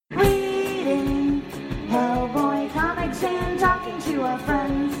stand talking to our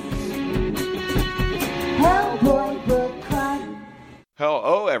friends. Hellboy Book Club.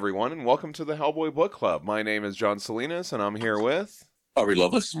 Hello, everyone, and welcome to the Hellboy Book Club. My name is John Salinas, and I'm here with... Aubrey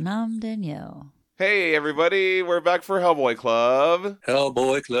Lovelace. And I'm Danielle. Hey, everybody, we're back for Hellboy Club.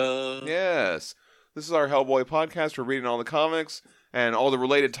 Hellboy Club. Yes. This is our Hellboy podcast. We're reading all the comics and all the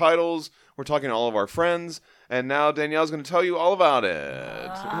related titles. We're talking to all of our friends, and now Danielle's going to tell you all about it.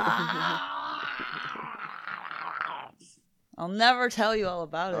 I'll never tell you all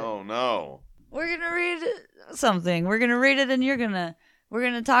about it. Oh, no. We're going to read something. We're going to read it, and we're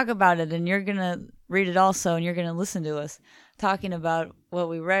going to talk about it, and you're going to read it also, and you're going to listen to us talking about what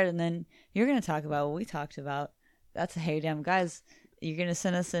we read, and then you're going to talk about what we talked about. That's a hey damn guys. You're going to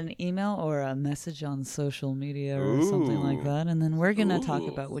send us an email or a message on social media or something like that, and then we're going to talk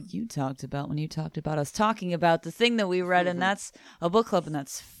about what you talked about when you talked about us talking about the thing that we read, and that's a book club, and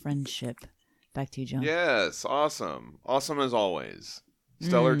that's friendship. Back to you, John. Yes, awesome. Awesome as always.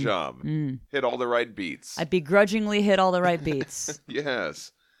 Stellar job. Hit all the right beats. I begrudgingly hit all the right beats.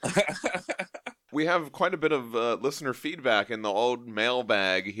 Yes. We have quite a bit of listener feedback in the old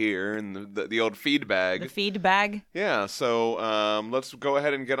mailbag here, and the old feedbag. The feedbag? Yeah, so let's go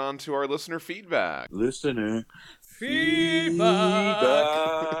ahead and get on to our listener feedback. Listener Feedback.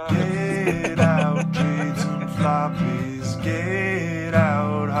 Get out trades and floppies. Get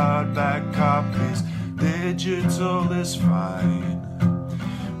out hardback copies. Digital is fine.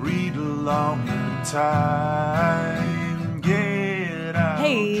 Read along in time. Get out.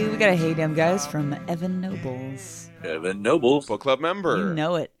 Hey, we got a hey damn guys from Evan Nobles. Evan Nobles. Book club member. You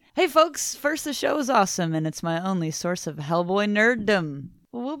know it. Hey folks, first the show is awesome and it's my only source of Hellboy nerddom.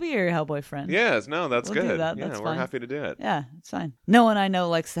 Well, we'll be your Hellboy friend. Yes, no, that's We'll do good. that. Yeah, That's we're fine. happy to do it. Yeah, it's fine. No one I know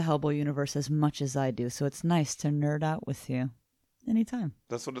likes the Hellboy universe as much as I do, so it's nice to nerd out with you. Anytime.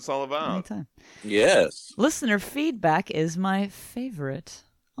 That's what it's all about. Anytime. Yes. Listener feedback is my favorite.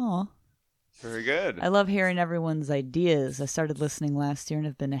 Aw. Very good. I love hearing everyone's ideas. I started listening last year and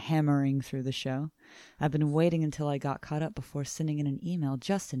have been hammering through the show. I've been waiting until I got caught up before sending in an email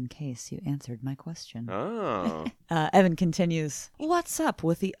just in case you answered my question. Oh. Evan continues, what's up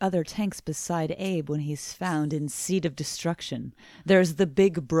with the other tanks beside Abe when he's found in Seed of Destruction? There's the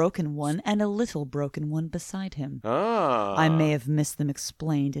big broken one and a little broken one beside him. Ah. I may have missed them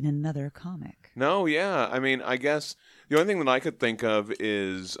explained in another comic. No, yeah. I mean, I guess the only thing that I could think of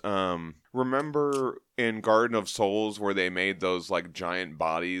is, remember in Garden of Souls where they made those, like, giant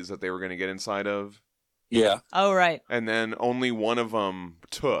bodies that they were going to get inside of? Yeah. Oh, right. And then only one of them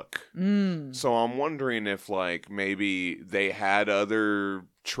took. Mm. So I'm wondering if, like, maybe they had other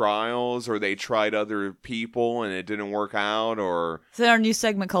trials or they tried other people and it didn't work out, or... So our new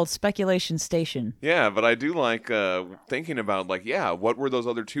segment called Speculation Station. Yeah, but I do like thinking about, like, yeah, what were those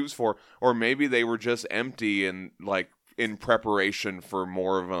other tubes for? Or maybe they were just empty and, like, in preparation for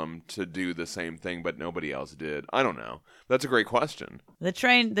more of them to do the same thing, but nobody else did. I don't know. That's a great question. The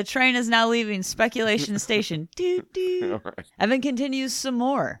train is now leaving Speculation Station. Doot, doot. All right. Evan continues some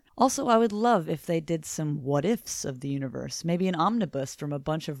more. Also, I would love if they did some what-ifs of the universe. Maybe an omnibus from a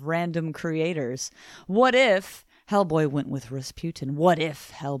bunch of random creators. What if Hellboy went with Rasputin? What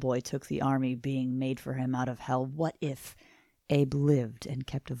if Hellboy took the army being made for him out of hell? What if Abe lived and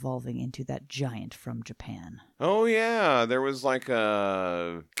kept evolving into that giant from Japan? Oh, yeah. There was like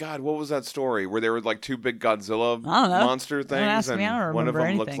a... God, what was that story? Where there were like two big Godzilla I don't know. monster things? Don't ask me. I don't one of them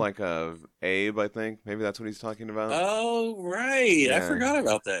remember looks anything. like a Abe, I think. Maybe that's what he's talking about. Oh, right. Yeah. I forgot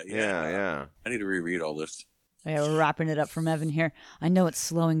about that. Yeah. I need to reread all this. Yeah, we're wrapping it up from Evan here. I know it's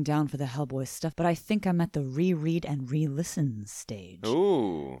slowing down for the Hellboy stuff, but I think I'm at the reread and re-listen stage.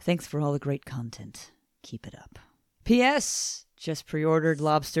 Ooh. Thanks for all the great content. Keep it up. P.S. Just pre-ordered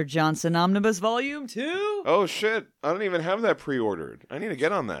Lobster Johnson Omnibus Volume 2. Oh, shit. I don't even have that pre-ordered. I need to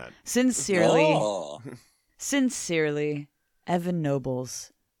get on that. Sincerely, Oh. Sincerely, Evan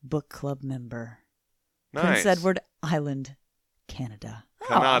Nobles, book club member. Nice. Prince Edward Island, Canada.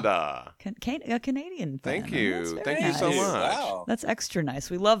 Canada. A Canadian fan. Thank you. That's very Thank you so nice. much. Wow. That's extra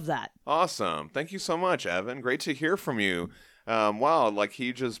nice. We love that. Awesome. Thank you so much, Evan. Great to hear from you. Wow, like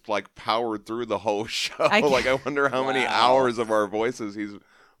he just like powered through the whole show. I wonder how many hours of our voices he's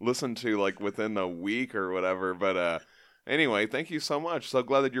listened to like within a week or whatever. But anyway, thank you so much. So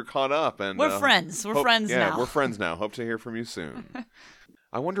glad that you're caught up. And We're friends. We're friends now. Yeah, we're friends now. Hope to hear from you soon.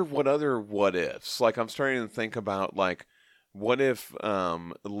 I wonder what other what ifs. Like I'm starting to think about like what if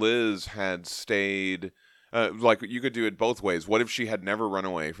Liz had stayed. Like you could do it both ways. What if she had never run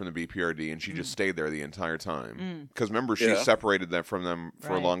away from the BPRD and she just stayed there the entire time? Because remember, she separated them from them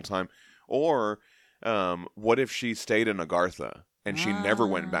for a long time. Or what if she stayed in Agartha and she never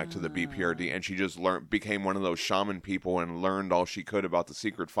went back to the BPRD, and she just became one of those shaman people and learned all she could about the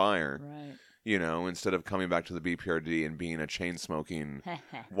secret fire. Right. You know, instead of coming back to the BPRD and being a chain-smoking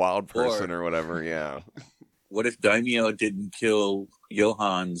wild person or whatever, yeah. What if Daimyo didn't kill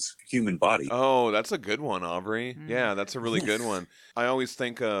Johan's human body? Oh, that's a good one, Aubrey. Yeah, that's a really good one. I always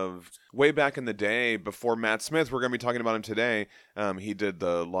think of way back in the day before Matt Smith. We're going to be talking about him today. He did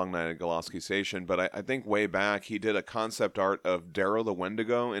the Long Night at Goloski Station, but I think way back he did a concept art of Darrow the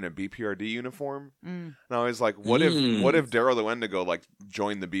Wendigo in a BPRD uniform. And I was like, what if Darrow the Wendigo like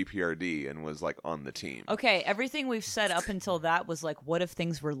joined the BPRD and was like on the team? Okay, everything we've said up until that was like, what if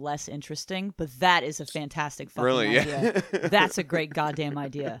things were less interesting? But that is a fantastic fucking idea. Yeah. That's a great goddamn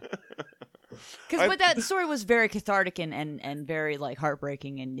idea. Because that story was very cathartic and very like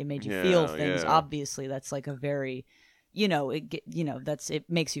heartbreaking, and it made you feel things. Yeah. Obviously, that's like a very, it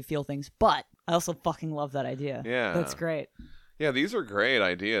makes you feel things. But I also fucking love that idea. Yeah, that's great. Yeah, these are great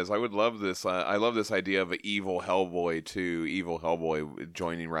ideas. I would love this. I love this idea of an evil Hellboy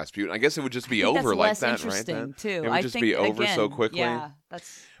joining Rasputin. I guess it would just be over like that, right? Then Too. It would just be over so quickly. Yeah,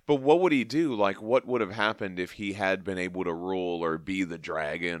 that's. But what would he do? Like, what would have happened if he had been able to rule or be the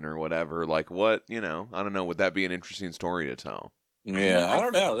dragon or whatever? Like, what, I don't know. Would that be an interesting story to tell? Yeah, I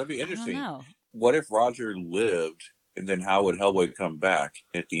don't know. That'd be interesting. I don't know. What if Roger lived, and then how would Hellboy come back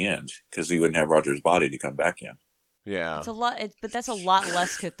at the end? Because he wouldn't have Roger's body to come back in. Yeah. It's a lot, but that's a lot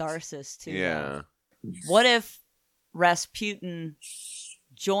less catharsis, too. Yeah. What if Rasputin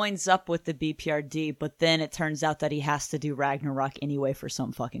joins up with the BPRD, but then it turns out that he has to do Ragnarok anyway for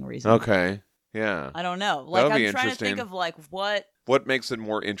some fucking reason? Okay. Yeah. I don't know. Like, That would be I'm trying to think interesting. of, like, what... What makes it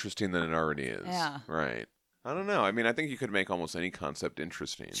more interesting than it already is? Yeah. Right. I don't know. I mean, I think you could make almost any concept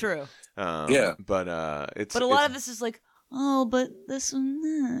interesting. True. Yeah. But it's... But a lot of this is like, oh, but this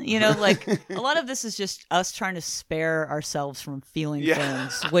one... like, a lot of this is just us trying to spare ourselves from feeling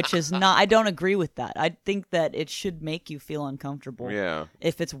things, which is not... I don't agree with that. I think that it should make you feel uncomfortable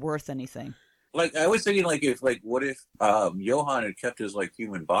if it's worth anything. Like, I was thinking, what if Johan had kept his,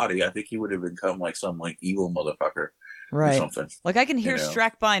 human body? I think he would have become, some, evil motherfucker. Right. Or something. Like, I can hear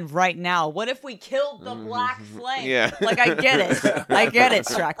Strackbine right now. What if we killed the Black Flame? Like, I get it. I get it,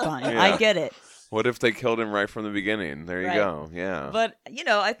 Strackbine. Yeah. I get it. What if they killed him right from the beginning? There you go. Yeah. But,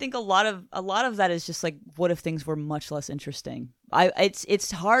 I think a lot of that is just like, what if things were much less interesting?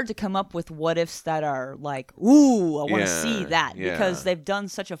 It's hard to come up with what ifs that are like, ooh, I want to see that, because they've done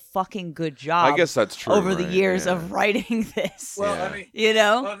such a fucking good job. I guess that's true over the years of writing this. Well,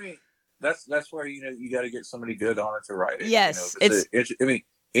 I mean, that's where you got to get somebody good on it to write it. Yes,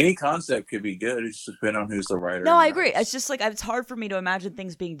 any concept could be good. It just depends on who's the writer. No, I agree. It's just like, it's hard for me to imagine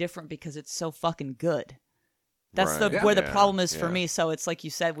things being different because it's so fucking good. That's where the problem is for me. So it's like you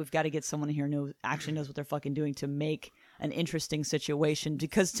said, we've got to get someone here who actually knows what they're fucking doing to make an interesting situation.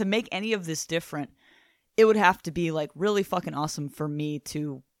 Because to make any of this different, it would have to be like really fucking awesome for me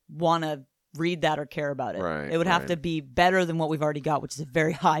to want to read that or care about it. Right, it would have to be better than what we've already got, which is a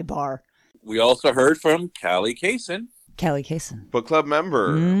very high bar. We also heard from Callie Kaysen. Kelly Kaysen. Book club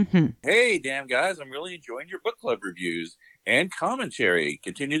member. Mm-hmm. Hey, damn guys, I'm really enjoying your book club reviews and commentary.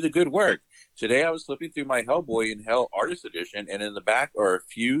 Continue the good work. Today I was flipping through my Hellboy in Hell Artist Edition, and in the back are a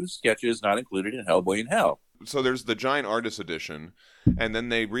few sketches not included in Hellboy in Hell. So there's the giant artist edition, and then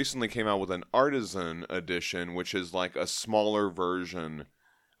they recently came out with an artisan edition, which is like a smaller version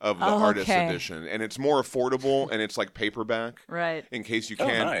of the artist edition, and it's more affordable, and it's like paperback, right? In case you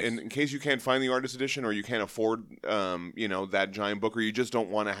can't, nice. in case you can't find the artist edition, or you can't afford, that giant book, or you just don't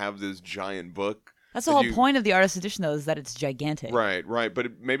want to have this giant book. That's the whole point of the artist edition, though, is that it's gigantic. Right.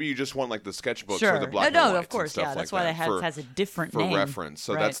 But maybe you just want like the sketchbooks sure. or the black and whites of course, and stuff that's like why that it has a different for name reference.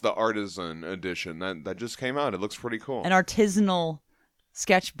 So that's the artisan edition that just came out. It looks pretty cool. An artisanal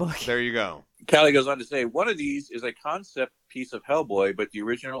sketchbook. There you go. Callie goes on to say, one of these is a concept piece of Hellboy, but the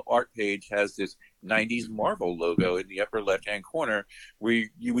original art page has this 90s Marvel logo in the upper left-hand corner where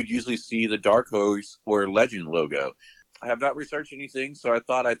you would usually see the Dark Horse or Legend logo. I have not researched anything, so I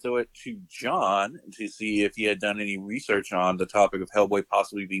thought I'd throw it to John to see if he had done any research on the topic of Hellboy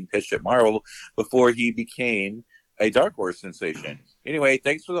possibly being pitched at Marvel before he became a Dark Horse sensation. Anyway,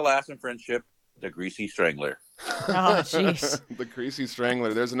 thanks for the laughs and friendship, the Greasy Strangler. Oh, jeez. The Greasy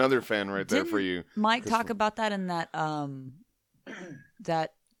Strangler. There's another fan right there for you. Mike talk about that in that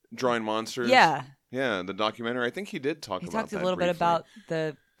that Drawing Monsters? Yeah. Yeah, the documentary. I think he did talk about that. He talked a little briefly. bit about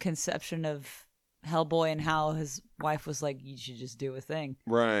the conception of Hellboy and how his wife was like, you should just do a thing.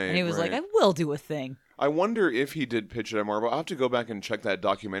 Right. And he was like, I will do a thing. I wonder if he did pitch it at Marvel. I'll have to go back and check that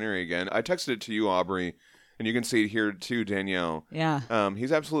documentary again. I texted it to you, Aubrey. And you can see it here too, Danielle. Yeah.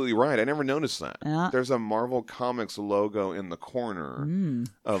 He's absolutely right. I never noticed that. Yeah. There's a Marvel Comics logo in the corner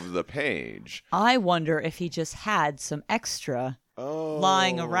of the page. I wonder if he just had some extra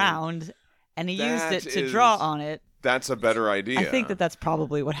lying around and he used that it to draw is- on it. That's a better idea. I think that's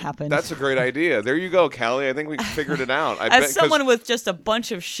probably what happened. That's a great idea. There you go, Callie. I think we figured it out. I As bet, 'cause- someone with just a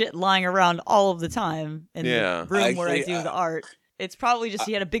bunch of shit lying around all of the time in Yeah. the room where I Actually, do the art, it's probably just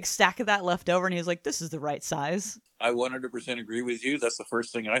he had a big stack of that left over and he was like, this is the right size. I 100% agree with you. That's the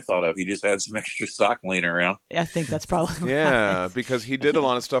first thing I thought of. He just had some extra stock laying around. I think that's probably what Yeah, happened. because he did a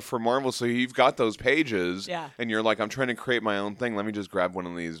lot of stuff for Marvel, so you've got those pages, Yeah. and you're like, I'm trying to create my own thing. Let me just grab one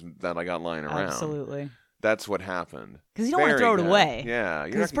of these that I got lying around. Absolutely. That's what happened. Because you don't want to Very throw it good. away. Yeah.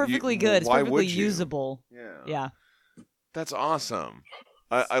 Because it's perfectly good. It's why perfectly would you? usable. Yeah. Yeah. That's awesome.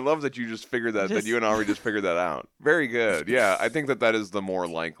 I love that you just figured that Just- you and Ari just figured that out. Very good. Yeah, I think that is the more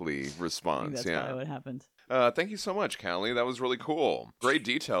likely I think response. that's Yeah. probably what happened. Thank you so much, Callie. That was really cool. Great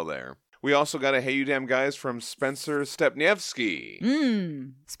detail there. We also got a Hey You Damn Guys from Spencer Stepniewski.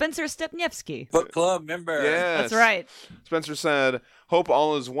 Spencer Stepniewski. Book club member. Yes. That's right. Spencer said, "Hope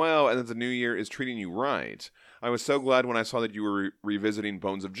all is well and that the new year is treating you right. I was so glad when I saw that you were revisiting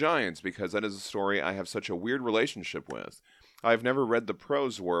Bones of Giants because that is a story I have such a weird relationship with. I've never read the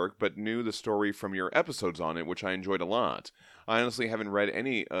prose work, but knew the story from your episodes on it, which I enjoyed a lot. I honestly haven't read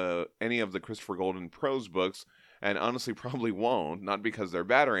any of the Christopher Golden prose books, and honestly probably won't, not because they're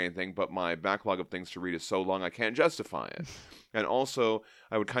bad or anything, but my backlog of things to read is so long I can't justify it. And also,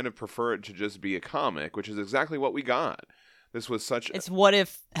 I would kind of prefer it to just be a comic, which is exactly what we got. This was such It's what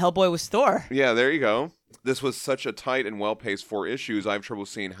if Hellboy was Thor? Yeah, there you go. This was such a tight and well-paced 4 issues, I have trouble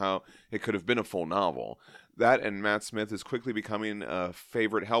seeing how it could have been a full novel. That and Matt Smith is quickly becoming a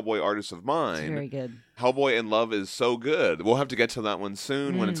favorite Hellboy artist of It's mine. very good. Hellboy in Love is so good. We'll have to get to that one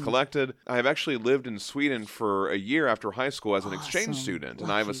soon when it's collected. I have actually lived in Sweden for a year after high school as an exchange Awesome. student,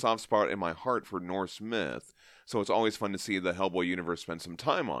 and I have a Lucky. soft spot in my heart for Norse myth. So it's always fun to see the Hellboy universe spend some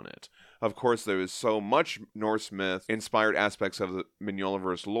time on it. Of course, there is so much Norse myth-inspired aspects of the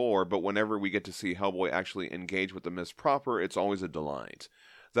Mignolaverse lore, but whenever we get to see Hellboy actually engage with the myths proper, it's always a delight.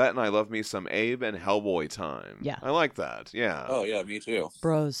 That and I love me some Abe and Hellboy time. Yeah. I like that, yeah. Oh, yeah, me too.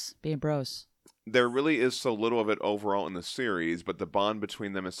 Bros. Being bros. There really is so little of it overall in the series, but the bond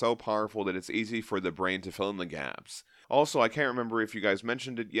between them is so powerful that it's easy for the brain to fill in the gaps. Also, I can't remember if you guys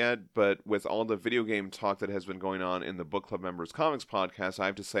mentioned it yet, but with all the video game talk that has been going on in the Book Club Members Comics podcast, I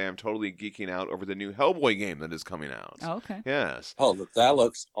have to say I'm totally geeking out over the new Hellboy game that is coming out. Oh, okay. Yes. Oh, look, that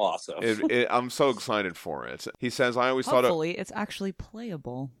looks awesome. I'm so excited for it. He says, I always thought... Hopefully, it's actually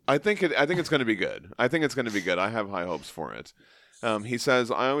playable. I think it's going to be good. I think it's going to be good. I have high hopes for it. He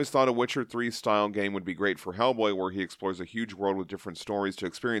says, I always thought a Witcher 3 style game would be great for Hellboy, where he explores a huge world with different stories to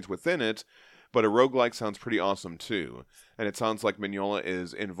experience within it, but a roguelike sounds pretty awesome too. And it sounds like Mignola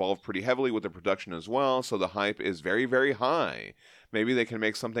is involved pretty heavily with the production as well, so the hype is very, very high. Maybe they can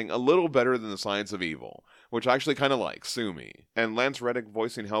make something a little better than the Science of Evil, which I actually kind of like, sue me. And Lance Reddick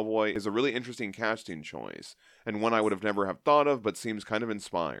voicing Hellboy is a really interesting casting choice, and one I would have never have thought of, but seems kind of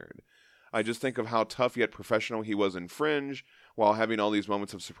inspired. I just think of how tough yet professional he was in Fringe, while having all these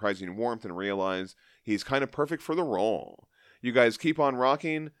moments of surprising warmth, and realize he's kind of perfect for the role. You guys keep on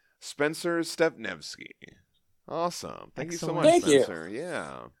rocking. Spencer Stepniewski. Awesome. Thank you so much, Thank you. Spencer.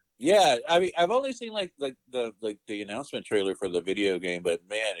 Yeah. Yeah, I mean, I've only seen like the announcement trailer for the video game, but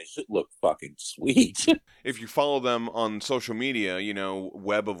man, it should look fucking sweet. If you follow them on social media,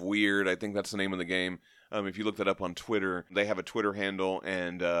 Web of Weird, I think that's the name of the game. If you look that up on Twitter, they have a Twitter handle,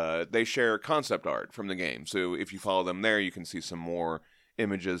 and they share concept art from the game. So if you follow them there, you can see some more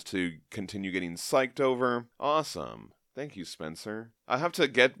images to continue getting psyched over. Awesome. Thank you, Spencer. I have to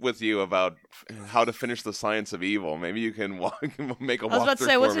get with you about how to finish the Science of Evil. Maybe you can make a walkthrough. I was about to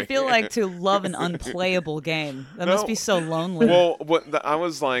say, what's for it feel me. like to love an unplayable game? That No. must be so lonely. Well, I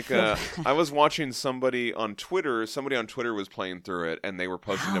was like, I was watching somebody on Twitter. Somebody on Twitter was playing through it, and they were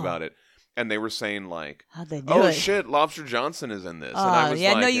posting Wow. about it, and they were saying like, How'd they do "Oh it? shit, Lobster Johnson is in this." And I was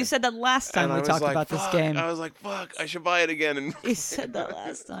yeah, like, no, you said that last time and I we was talked like, about this "Fuck." game. I was like, "Fuck, I should buy it again." And You said that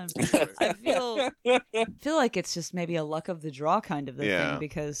last time. I feel like it's just maybe a luck of the draw kind of the Yeah. thing,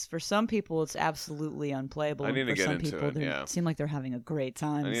 because for some people it's absolutely unplayable. I need and to for get some into people it, they yeah. seem like they're having a great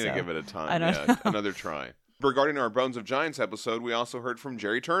time. I need so. to give it a time. I don't Yeah, know. another try. Regarding our Bones of Giants episode, we also heard from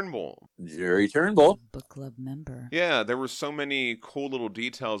Jerry Turnbull. Jerry Turnbull. Book club member. Yeah, there were so many cool little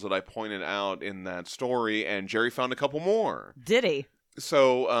details that I pointed out in that story, and Jerry found a couple more. Did he?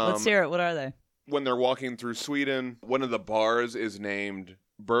 So, Let's hear it. What are they? when they're walking through Sweden, one of the bars is named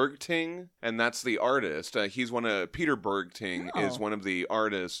Bergting, and that's the artist. Peter Bergting is Oh. one of the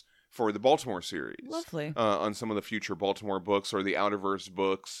artists for the Baltimore series. Lovely. On some of the future Baltimore books or the Outerverse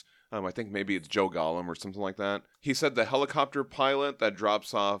books. I think maybe it's Joe Gollum or something like that. He said the helicopter pilot that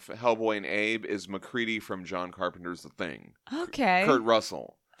drops off Hellboy and Abe is MacReady from John Carpenter's The Thing. Okay. Kurt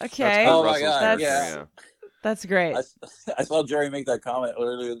Russell. Okay. That's Kurt Oh my Russell's God, character, yeah. That's great. I saw Jerry make that comment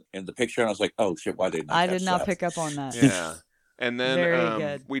earlier in the picture, and I was like, "Oh shit, why didn't I catch did not that?" pick up on that. Yeah. And then Very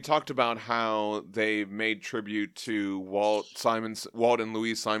good. we talked about how they made tribute to Walt and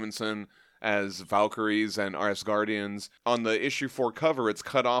Louise Simonson as Valkyries and Asgardians. On the issue 4 cover, it's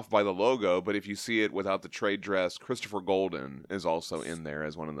cut off by the logo, but if you see it without the trade dress, Christopher Golden is also in there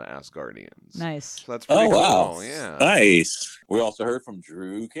as one of the Asgardians. Nice. So that's pretty Oh wow, cool. Yeah. nice. We also heard from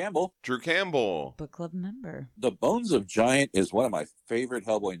Drew Campbell. Drew Campbell. Book club member. The Bones of Giant is one of my favorite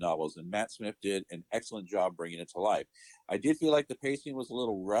Hellboy novels, and Matt Smith did an excellent job bringing it to life. I did feel like the pacing was a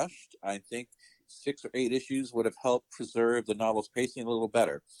little rushed. I think 6 or 8 issues would have helped preserve the novel's pacing a little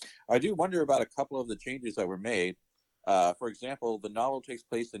better. I do wonder about a couple of the changes that were made. For example, the novel takes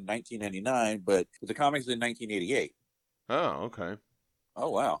place in 1999, but the comics in 1988. Oh, okay. Oh,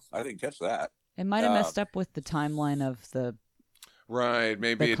 wow. I didn't catch that. It might have messed up with the timeline of the Right.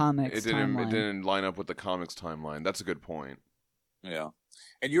 Maybe The it comics didn't timeline. it didn't line up with the comics timeline. That's a good point. Yeah.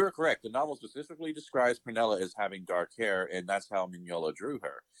 And you were correct. The novel specifically describes Prunella as having dark hair, and that's how Mignola drew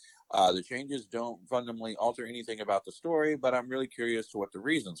her. The changes don't fundamentally alter anything about the story, but I'm really curious to what the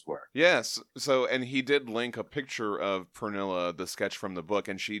reasons were. Yes. So, and he did link a picture of Pernilla, the sketch from the book,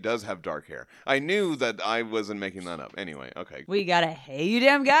 and she does have dark hair. I knew that I wasn't making that up. Anyway, okay. We got a Hey You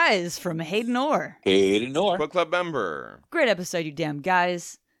Damn Guys from Hayden Orr. Hayden Orr. Book club member. Great episode, you damn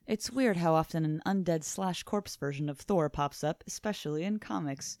guys. It's weird how often an undead / corpse version of Thor pops up, especially in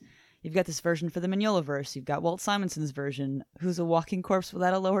comics. You've got this version for the Mignolaverse. You've got Walt Simonson's version, who's a walking corpse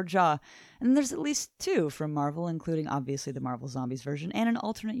without a lower jaw. And then there's at least 2 from Marvel, including obviously the Marvel Zombies version, and an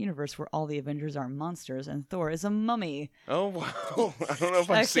alternate universe where all the Avengers are monsters and Thor is a mummy. Oh, wow. I don't know if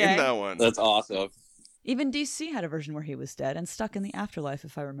I've seen Okay. that one. That's awesome. Even DC had a version where he was dead and stuck in the afterlife,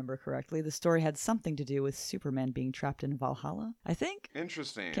 if I remember correctly. The story had something to do with Superman being trapped in Valhalla, I think.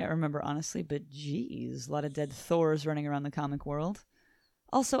 Interesting. Can't remember honestly, but geez, a lot of dead Thors running around the comic world.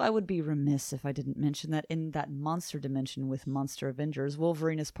 Also, I would be remiss if I didn't mention that in that monster dimension with Monster Avengers,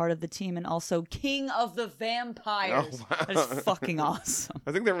 Wolverine is part of the team and also King of the Vampires. Oh, wow. That is fucking awesome.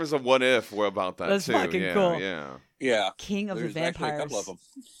 I think there was a what if about that That's too. fucking Yeah, cool. Yeah. Yeah. King of There's the actually a Vampires. couple of them.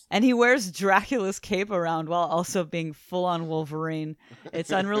 And he wears Dracula's cape around while also being full-on Wolverine.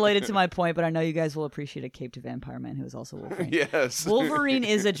 It's unrelated to my point, but I know you guys will appreciate a caped vampire man who is also Wolverine. Yes. Wolverine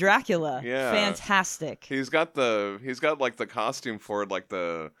is a Dracula. Yeah. Fantastic. He's got like the costume for it, like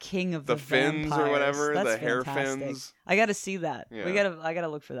the King of the the fins vampires. or whatever, That's the hair fantastic. fins. I got to see that. Yeah. I got to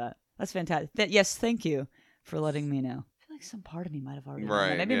look for that. That's fantastic. Yes, thank you for letting me know. I feel like some part of me might have already known that.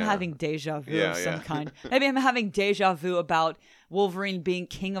 Right, Maybe I'm yeah. having deja vu Yeah, of some yeah. kind. Maybe I'm having deja vu about Wolverine being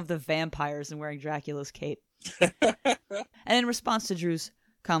king of the vampires and wearing Dracula's cape. And in response to Drew's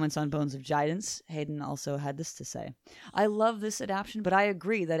comments on Bones of Giants, Hayden also had this to say. I love this adaptation, but I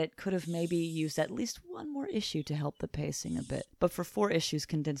agree that it could have maybe used at least one more issue to help the pacing a bit. But for 4 issues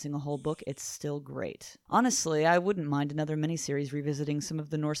condensing a whole book, it's still great. Honestly, I wouldn't mind another miniseries revisiting some of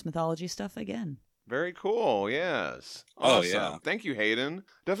the Norse mythology stuff again. Very cool. Yes. Oh, Awesome. yeah. Thank you, Hayden.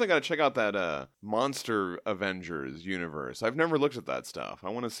 Definitely got to check out that Monster Avengers universe. I've never looked at that stuff. I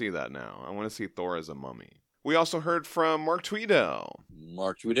want to see that now. I want to see Thor as a mummy. We also heard from Mark Tweedale.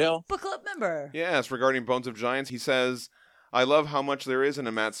 Mark Tweedale. Book club member! Yes, regarding Bones of Giants, he says, I love how much there is in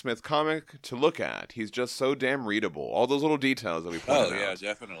a Matt Smith comic to look at. He's just so damn readable. All those little details that we pointed Oh, yeah, out.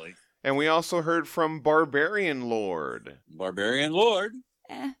 definitely. And we also heard from Barbarian Lord. Barbarian Lord.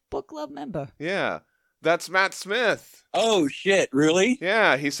 Book club member. Yeah, that's Matt Smith. Oh, shit. Really?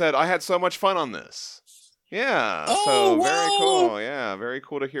 Yeah, he said, I had so much fun on this. Yeah, Oh, so wow. very cool. Yeah, very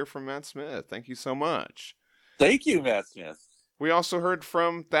cool to hear from Matt Smith. Thank you so much. Thank you, Matt Smith. We also heard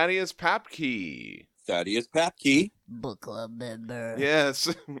from Thaddeus Papke. Thaddeus Papke. Book club member.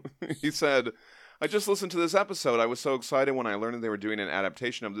 Yes, he said, I just listened to this episode. I was so excited when I learned that they were doing an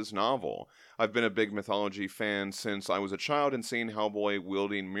adaptation of this novel. I've been a big mythology fan since I was a child, and seeing Hellboy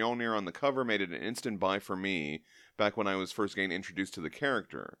wielding Mjolnir on the cover made it an instant buy for me back when I was first getting introduced to the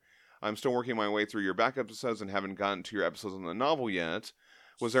character. I'm still working my way through your back episodes and haven't gotten to your episodes on the novel yet.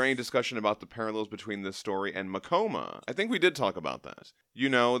 Was there any discussion about the parallels between this story and Makoma? I think we did talk about that. You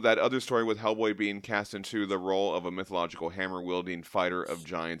know, that other story with Hellboy being cast into the role of a mythological hammer-wielding fighter of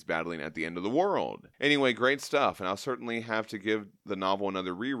giants battling at the end of the world. Anyway, great stuff, and I'll certainly have to give the novel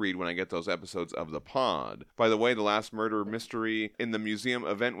another reread when I get those episodes of the pod. By the way, the last murder mystery in the museum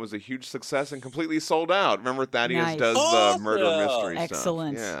event was a huge success and completely sold out. Remember, Thaddeus Nice. does the Awesome. murder mystery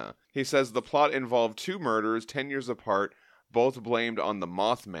Excellent. stuff. Yeah. He says the plot involved 2 murders 10 years apart, both blamed on the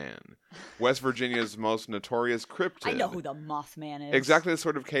Mothman, West Virginia's most notorious cryptid. I know who the Mothman is. Exactly the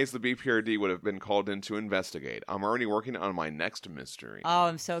sort of case the BPRD would have been called in to investigate. I'm already working on my next mystery. Oh,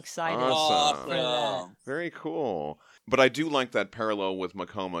 I'm so excited. Awesome. For that. Very cool. But I do like that parallel with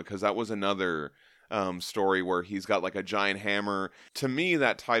Makoma, because that was another story where he's got like a giant hammer. To me,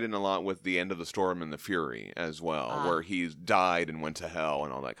 that tied in a lot with The End of the Storm and the Fury as well, where he died and went to hell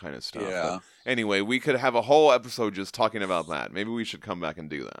and all that kind of stuff. Yeah. But anyway, we could have a whole episode just talking about that. Maybe we should come back and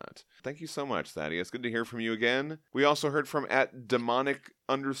do that. Thank you so much, Thaddeus. Good to hear from you again. We also heard from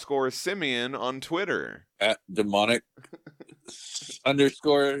 @demonic_Simeon on Twitter.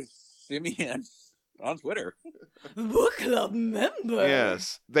 @demonic_Simeon on Twitter. Book club member.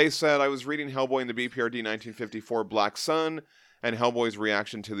 Yes. They said, I was reading Hellboy in the BPRD 1954 Black Sun, and Hellboy's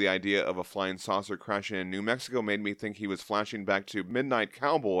reaction to the idea of a flying saucer crashing in New Mexico made me think he was flashing back to Midnight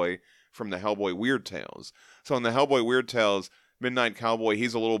Cowboy from the Hellboy Weird Tales. So in the Hellboy Weird Tales, Midnight Cowboy,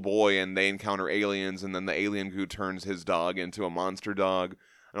 he's a little boy and they encounter aliens, and then the alien goo turns his dog into a monster dog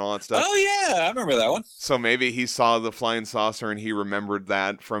and all that stuff. Oh, yeah. I remember that one. So maybe he saw the flying saucer and he remembered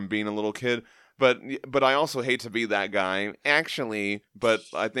that from being a little kid. But I also hate to be that guy, actually, but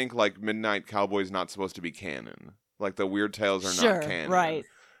I think, like, Midnight Cowboy's not supposed to be canon. Like, the Weird Tales are not canon. Right.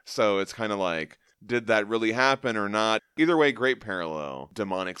 So it's kind of like, did that really happen or not? Either way, great parallel.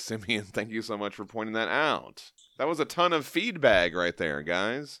 Demonic Simeon, thank you so much for pointing that out. That was a ton of feedback right there,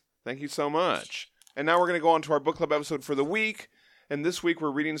 guys. Thank you so much. And now we're going to go on to our book club episode for the week. And this week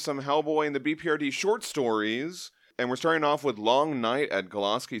we're reading some Hellboy and the BPRD short stories. And we're starting off with Long Night at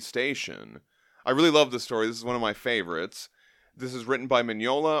Goloski Station. I really love this story. This is one of my favorites. This is written by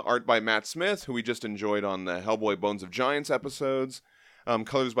Mignola, art by Matt Smith, who we just enjoyed on the Hellboy Bones of Giants episodes,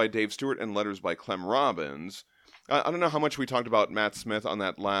 colors by Dave Stewart, and letters by Clem Robbins. I don't know how much we talked about Matt Smith on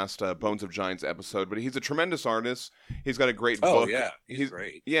that last Bones of Giants episode, but he's a tremendous artist. He's got a great book. Oh, yeah. He's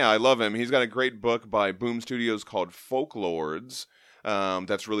great. Yeah, I love him. He's got a great book by Boom Studios called Folklords.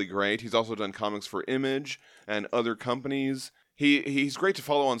 That's really great. He's also done comics for Image and other companies. He's great to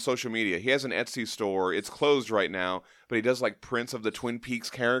follow on social media. He has an Etsy store. It's closed right now, but he does like prints of the Twin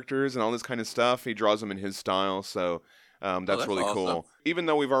Peaks characters and all this kind of stuff. He draws them in his style, so that's really awesome. cool. Even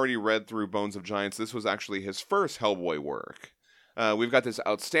though we've already read through Bones of Giants, this was actually his first Hellboy work. We've got this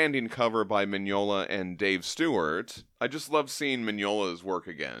outstanding cover by Mignola and Dave Stewart. I just love seeing Mignola's work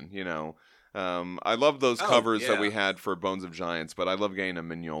again, you know. I love those covers that we had for Bones of Giants, but I love getting a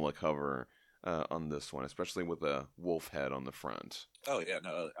Mignola cover on this one, especially with a wolf head on the front. Oh, yeah.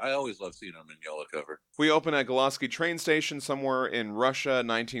 No, I always love seeing him in yellow cover. We open at Goloski train station somewhere in Russia,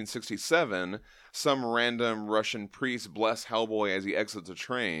 1967. Some random Russian priest bless Hellboy as he exits a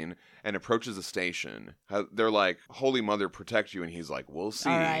train and approaches the station. They're like, Holy Mother, protect you. And he's like, we'll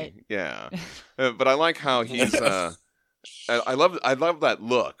see. All right. Yeah. But I like how he's... I love that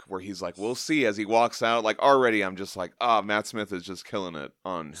look where he's like, we'll see, as he walks out. Like, already I'm just like, Matt Smith is just killing it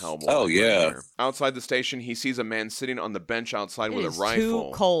on Hellboy. Oh, yeah. Right. Outside the station, he sees a man sitting on the bench outside with a It is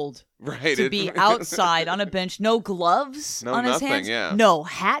rifle. too cold Right. to be outside on a bench. No gloves No, on his nothing, hands. yeah. No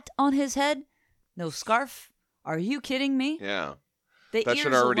hat on his head. No scarf. Are you kidding me? Yeah. The That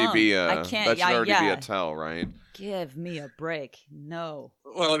should ears already alone. be I can't. that should already be yeah. a tell, right? Give me a break. No.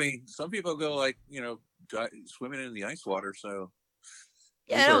 Well, I mean, some people go like, swimming in the ice water, so...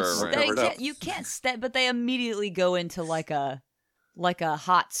 Yeah, Sure, right. Covered up. you can't stay, but they immediately go into like a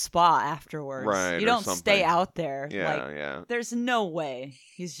hot spa afterwards. Right, You or don't stay something. out there. Yeah, yeah. There's no way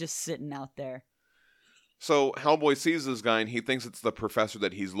he's just sitting out there. So Hellboy sees this guy and he thinks it's the professor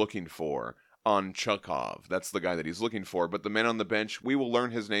that he's looking for, on Chukov. That's the guy that he's looking for. But the man on the bench, we will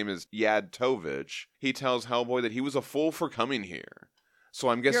learn his name is Yad Tovich. He tells Hellboy that he was a fool for coming here. So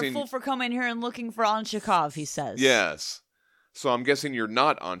I'm guessing... You're a fool for coming here and looking for Anshikov, he says. Yes. So I'm guessing you're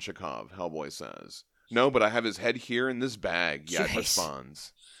not Anshikov, Hellboy says. No, but I have his head here in this bag, Yad Jeez.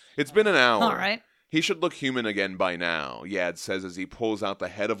 responds. It's been an hour. All right. He should look human again by now, Yad says as he pulls out the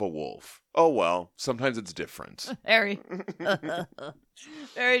head of a wolf. Oh well, sometimes it's different. Very.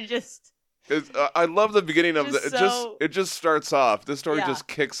 Very just. I love the beginning of Just it just starts off. This story Yeah. just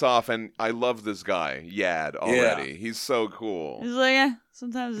kicks off, and I love this guy, Yad, already. He's so cool. He's like, yeah,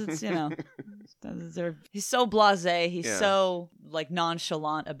 sometimes it's, He's so blasé. He's Yeah. so like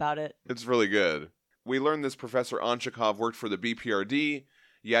nonchalant about it. It's really good. We learned this Professor Anshikov worked for the BPRD.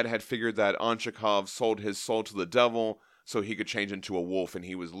 Yad had figured that Anshikov sold his soul to the devil so he could change into a wolf, and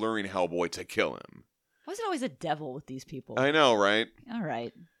he was luring Hellboy to kill him. Why is it always a devil with these people? I know, right? All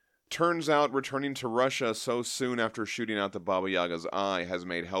right. Turns out returning to Russia so soon after shooting out the Baba Yaga's eye has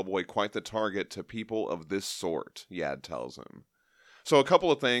made Hellboy quite the target to people of this sort, Yad tells him. So a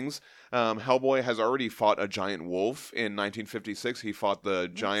couple of things. Hellboy has already fought a giant wolf in 1956. He fought the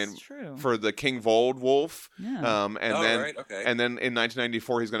giant true. for the King Vold wolf. Yeah. Right, okay. And then in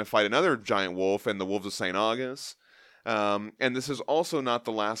 1994 he's going to fight another giant wolf and the Wolves of St. August. And this is also not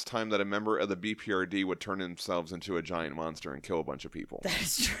the last time that a member of the BPRD would turn themselves into a giant monster and kill a bunch of people. That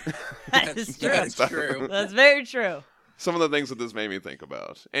is true. That is true. That's true. That's very true. Some of the things that this made me think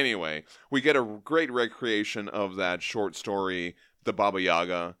about. Anyway, we get a great recreation of that short story, The Baba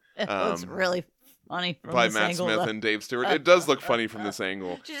Yaga. It looks really funny from by this Matt angle, Smith though. and Dave Stewart. It does look funny from this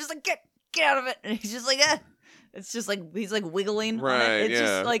angle. She's just like, get out of it. And he's just like, eh. It's just like, he's like wiggling. on Right, it. It's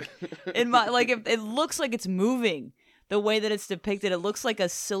yeah. just like, it looks like it's moving. The way that it's depicted, it looks like a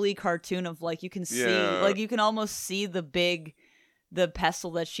silly cartoon of like, you can see, Yeah. like you can almost see the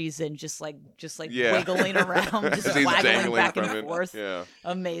pestle that she's in, just like Yeah. wiggling around, just As he's waggling dangling back from and it. forth. Yeah.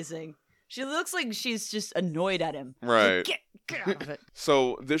 Amazing. She looks like she's just annoyed at him. Right. Like, get out of it.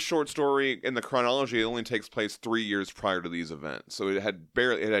 So this short story in the chronology it only takes place 3 years prior to these events. So it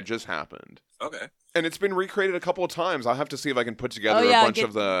had just happened. Okay. And it's been recreated a couple of times. I'll have to see if I can put together Oh, yeah, a bunch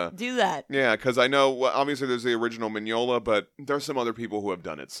of the do that. Yeah, because I know well, obviously there's the original Mignola, but there's some other people who have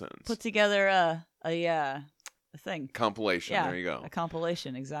done it since. Put together a thing. Compilation. Yeah, There you go. a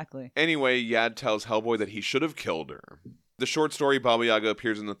compilation, exactly. Anyway, Yad tells Hellboy that he should have killed her. The short story Baba Yaga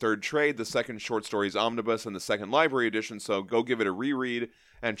appears in the third trade, the second short story is Omnibus, and the second library edition, so go give it a reread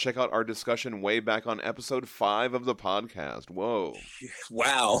and check out our discussion way back on episode 5 of the podcast. Whoa.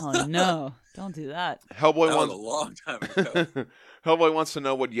 Wow. Oh no! Don't do that. Hellboy That was wants a long time ago. Hellboy wants to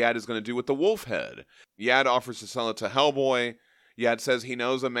know what Yad is going to do with the wolf head. Yad offers to sell it to Hellboy. Yad says he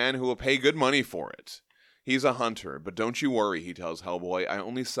knows a man who will pay good money for it. He's a hunter, but don't you worry, he tells Hellboy. I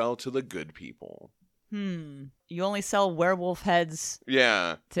only sell to the good people. You only sell werewolf heads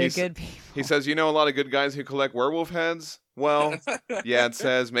Yeah. to good people. He says, you know a lot of good guys who collect werewolf heads? Well, Yad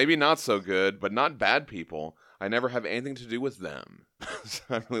says, maybe not so good, but not bad people. I never have anything to do with them. So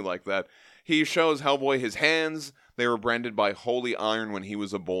I really like that. He shows Hellboy his hands. They were branded by Holy Iron when he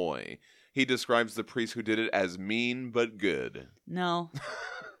was a boy. He describes the priest who did it as mean but good. No.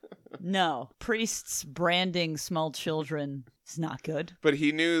 No. Priests branding small children is not good. But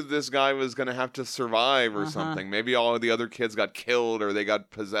he knew this guy was going to have to survive or Uh-huh. something. Maybe all of the other kids got killed or they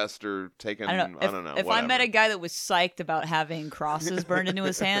got possessed or taken. I don't know. If I met a guy that was psyched about having crosses burned into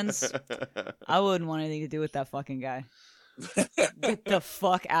his hands, I wouldn't want anything to do with that fucking guy. Get the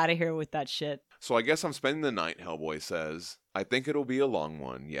fuck out of here with that shit. So I guess I'm spending the night, Hellboy says. I think it'll be a long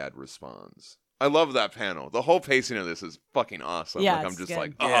one, Yad responds. I love that panel. The whole pacing of this is fucking awesome. Yeah, like I'm it's just good.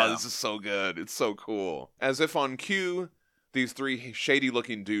 like, oh, Yeah. this is so good. It's so cool. As if on cue, these 3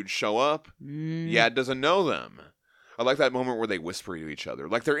 shady-looking dudes show up. Yad doesn't know them. I like that moment where they whisper to each other.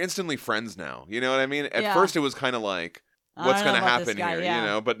 Like they're instantly friends now. You know what I mean? At Yeah. first it was kind of like, I what's don't know going to about this happen guy, here? yeah. You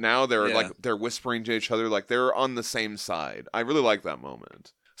know? But now they're Yeah. like, they're whispering to each other like they're on the same side. I really like that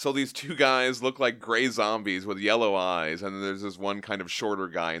moment. So these 2 guys look like gray zombies with yellow eyes, and then there's this one kind of shorter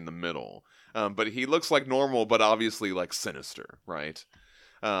guy in the middle. But he looks like normal, but obviously like sinister, right?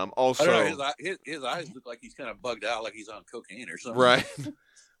 Also, I don't know. His eyes look like he's kind of bugged out, like he's on cocaine or something. right?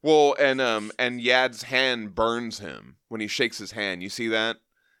 Well, and Yad's hand burns him when he shakes his hand. You see that?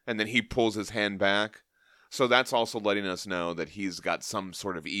 And then he pulls his hand back. So that's also letting us know that he's got some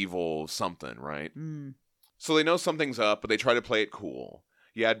sort of evil something, right? So they know something's up, but they try to play it cool.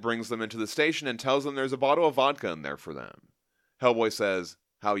 Yad brings them into the station and tells them there's a bottle of vodka in there for them. Hellboy says,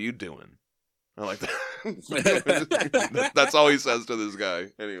 "How you doing?" I like that. That's all he says to this guy.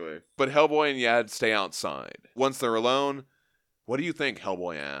 Anyway. But Hellboy and Yad stay outside. Once they're alone, what do you think,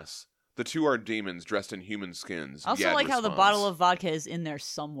 Hellboy asks. The 2 are demons dressed in human skins. I also Yad like how the responds. bottle of vodka is in there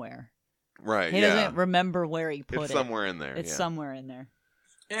somewhere. Right, He yeah. doesn't remember where he put It's it. somewhere in there. It's yeah. somewhere in there.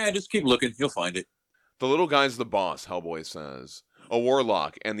 Yeah, just keep looking. You'll find it. The little guy's the boss, Hellboy says. A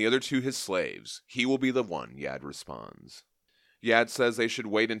warlock, and the other 2 his slaves. He will be the one, Yad responds. Yad says they should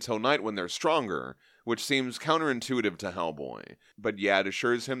wait until night when they're stronger, which seems counterintuitive to Hellboy. But Yad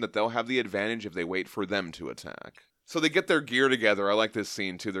assures him that they'll have the advantage if they wait for them to attack. So they get their gear together. I like this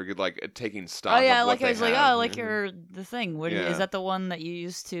scene too. They're like taking stock. Oh yeah, of what I was they like, have. oh, like the thing. What Yeah. is that? The one that you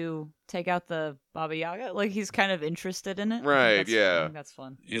used to take out the Baba Yaga? Like he's kind of interested in it. I think Right, that's- yeah. I think that's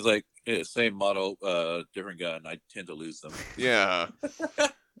fun. He's like, same model, different gun. I tend to lose them. Yeah.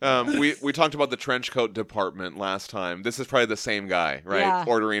 We talked about the trench coat department last time. This is probably the same guy, right? Yeah.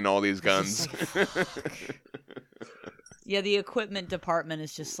 Ordering all these guns. Yeah, the equipment department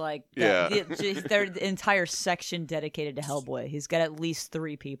is just like Yeah. their entire section dedicated to Hellboy. He's got at least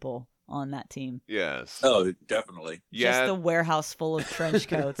 3 people on that team. Yes. Oh, definitely. Just the warehouse full of trench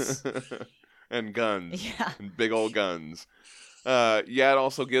coats. And guns. Yeah. And big old guns. Yad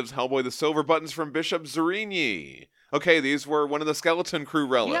also gives Hellboy the silver buttons from Bishop Zarini. Okay, these were one of the skeleton crew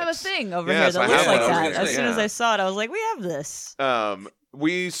relics. You have a thing over Yes, here I that looks have like one over that. here. As soon as Yeah. I saw it, I was like, we have this.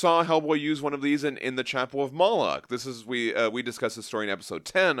 We saw Hellboy use one of these in the Chapel of Moloch. This is we discussed this story in episode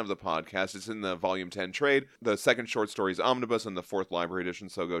 10 of the podcast. It's in the volume 10 trade. The second short story is Omnibus and the 4th library edition,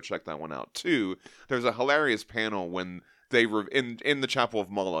 so go check that one out too. There's a hilarious panel when they in the Chapel of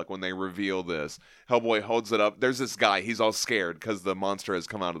Moloch when they reveal this. Hellboy holds it up. There's this guy. He's all scared because the monster has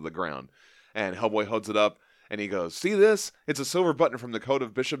come out of the ground, and Hellboy holds it up. And he goes, see this? It's a silver button from the coat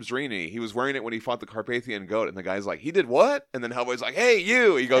of Bishop Zrini. He was wearing it when he fought the Carpathian goat. And the guy's like, he did what? And then Hellboy's like, hey,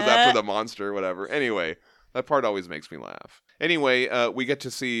 you! He goes after the monster or whatever. Anyway, that part always makes me laugh. Anyway, we get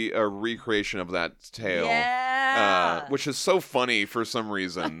to see a recreation of that tale. Yeah. Which is so funny for some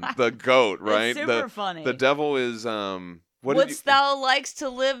reason. The goat, right? It's super funny. The devil is, Wouldst thou likes to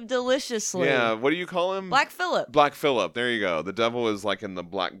live deliciously? Yeah, what do you call him? Black Phillip. Black Phillip, there you go. The devil is like in the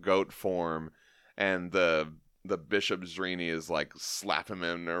black goat form. And the Bishop Zrini is like slapping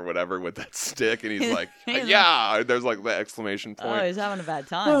him or whatever with that stick, and he's like, yeah! There's like the exclamation point. Oh, he's having a bad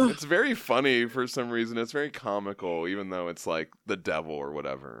time. It's very funny for some reason. It's very comical, even though it's like the devil or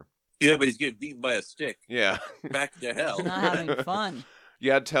whatever. Yeah, but he's getting beaten by a stick. Yeah. Back to hell. He's not having fun.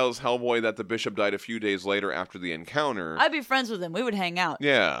 Yad tells Hellboy that the bishop died a few days later after the encounter. I'd be friends with him. We would hang out.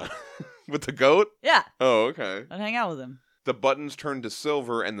 Yeah. With the goat? Yeah. Oh, okay. I'd hang out with him. The buttons turned to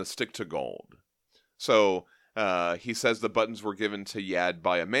silver and the stick to gold. So he says the buttons were given to Yad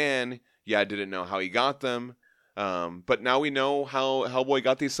by a man. Yad didn't know how he got them. But now we know how Hellboy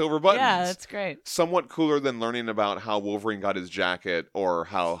got these silver buttons. Yeah, that's great. Somewhat cooler than learning about how Wolverine got his jacket or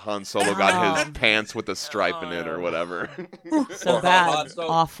how Han Solo got his pants with a stripe in it or whatever. So Or bad. how Hanzo-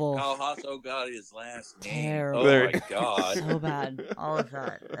 Awful. How Hasso got his last name. Terrible. Oh my god. So bad. All of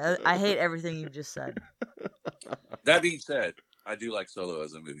that. I hate everything you just said. That being said, I do like Solo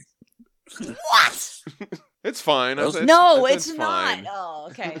as a movie. What? It's fine. No, it's fine. not. Oh,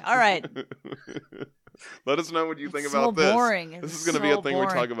 okay. All right. Let us know what you think It's about so this. boring. This It's is going to be a so thing we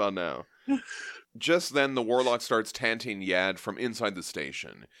boring. talk about now. Just then, the warlock starts taunting Yad from inside the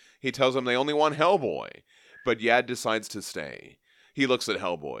station. He tells him they only want Hellboy, but Yad decides to stay. He looks at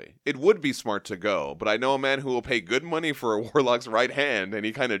Hellboy. It would be smart to go, but I know a man who will pay good money for a warlock's right hand, and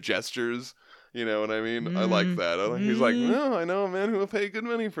he kind of gestures. You know what I mean? I like that. He's like, no, I know a man who will pay good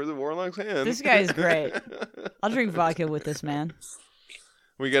money for the warlock's hand. This guy's great. I'll drink vodka with this man.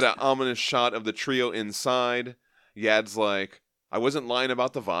 We get an ominous shot of the trio inside. Yad's like, I wasn't lying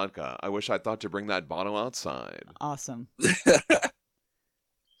about the vodka. I wish I'd thought to bring that bottle outside. Awesome.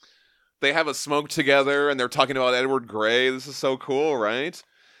 They have a smoke together, and they're talking about Edward Grey. This is so cool, right?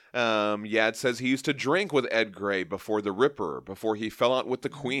 Yad says he used to drink with Ed Grey before the Ripper, before he fell out with the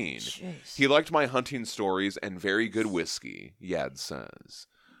Queen. Jeez. He liked my hunting stories and very good whiskey, Yad says.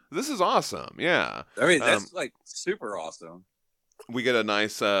 This is awesome, yeah. I mean, that's like super awesome. We get a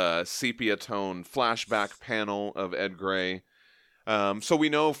nice sepia tone flashback panel of Ed Grey. So we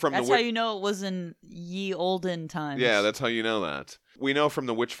know from That's the how you know it was in ye olden times. Yeah, that's how you know that. We know from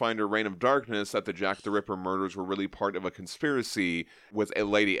the Witchfinder Reign of Darkness that the Jack the Ripper murders were really part of a conspiracy with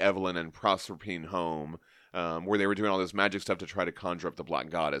Lady Evelyn and Proserpine Home, where they were doing all this magic stuff to try to conjure up the Black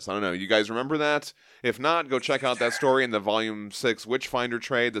Goddess. I don't know. You guys remember that? If not, go check out that story in the Volume 6 Witchfinder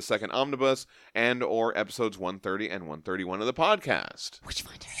trade, the second omnibus, and or episodes 130 and 131 of the podcast.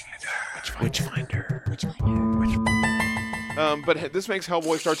 Witchfinder. But this makes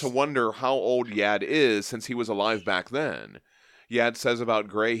Hellboy start to wonder how old Yad is since he was alive back then. Yad says about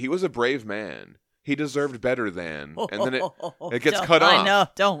Grey, he was a brave man. He deserved better than. And then it gets cut off. I know.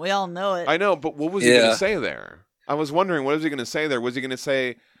 Don't we all know it? I know, but what was he going to say there? I was wondering, what was he going to say there? Was he going to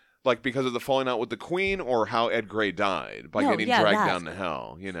say, like, because of the falling out with the Queen, or how Ed Grey died by getting dragged down to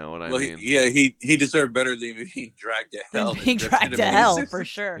hell? You know what I mean? He deserved better than being dragged to hell. Being dragged to hell, for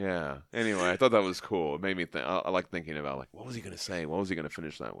sure. Yeah. Anyway, I thought that was cool. It made me think. I like thinking about, like, what was he going to say? What was he going to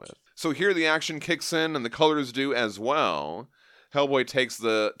finish that with? So here the action kicks in, and the colors do as well. Hellboy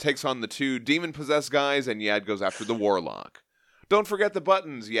takes on the two demon-possessed guys, and Yad goes after the Warlock. Don't forget the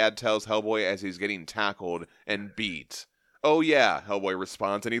buttons, Yad tells Hellboy as he's getting tackled and beat. Oh yeah, Hellboy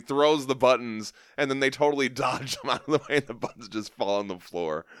responds, and he throws the buttons, and then they totally dodge them out of the way, and the buttons just fall on the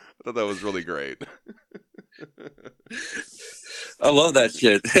floor. I thought that was really great. I love that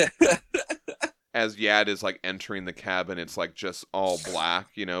shit. As Yad is like entering the cabin, it's like just all black,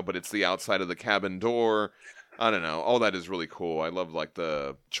 you know, but it's the outside of the cabin door. I don't know. All that is really cool. I love like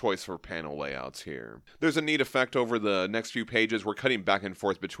the choice for panel layouts here. There's a neat effect over the next few pages. We're cutting back and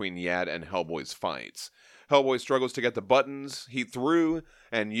forth between Yad and Hellboy's fights. Hellboy struggles to get the buttons he threw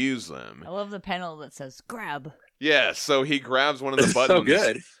and use them. I love the panel that says grab. Yes, so he grabs one of the buttons. So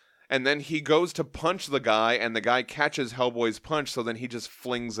good. And then he goes to punch the guy, and the guy catches Hellboy's punch, so then he just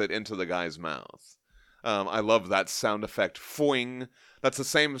flings it into the guy's mouth. I love that sound effect, foing. That's the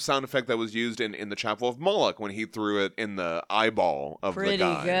same sound effect that was used in the Chapel of Moloch when he threw it in the eyeball of the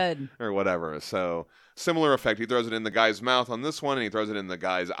guy. Pretty good. Or whatever. So, similar effect. He throws it in the guy's mouth on this one, and he throws it in the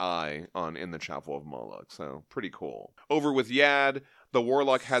guy's eye in the Chapel of Moloch. So, pretty cool. Over with Yad, the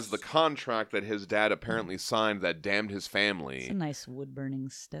Warlock has the contract that his dad apparently signed that damned his family. It's a nice wood-burning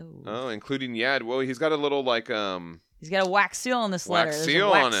stove. Oh, including Yad. Well, he's got a little, like, He's got a wax seal on this letter. wax There's a seal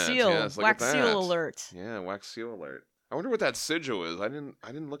wax on it. seal. Yes, look wax at seal that. alert. Yeah, wax seal alert. I wonder what that sigil is. I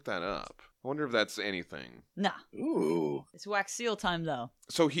didn't look that up. I wonder if that's anything. Nah. Ooh. It's wax seal time, though.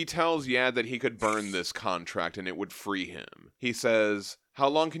 So he tells Yad that he could burn this contract and it would free him. He says, "How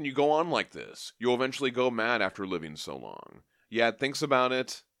long can you go on like this? You'll eventually go mad after living so long." Yad thinks about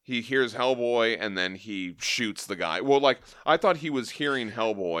it. He hears Hellboy, and then he shoots the guy. Well, like, I thought he was hearing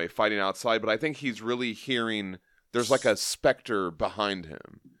Hellboy fighting outside, but I think he's really hearing... There's like a specter behind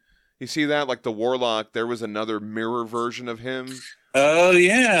him. You see that? Like the Warlock, there was another mirror version of him. Oh,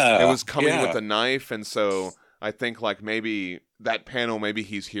 yeah. It was coming with a knife, and so I think like maybe that panel, maybe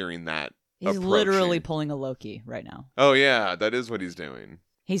he's hearing that. He's literally pulling a Loki right now. Oh yeah, that is what he's doing.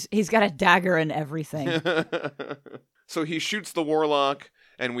 He's got a dagger and everything. So he shoots the Warlock,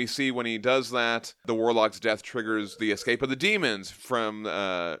 and we see when he does that, the Warlock's death triggers the escape of the demons from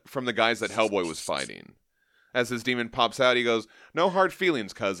the guys that Hellboy was fighting. As his demon pops out, he goes, "No hard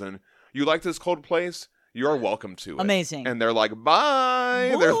feelings, cousin. You like this cold place? You're welcome to it." Amazing. And they're like,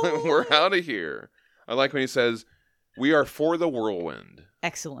 "Bye." We're out of here. I like when he says, "We are for the whirlwind."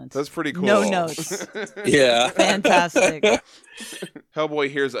 Excellent. That's pretty cool. No notes. Yeah. Fantastic. Hellboy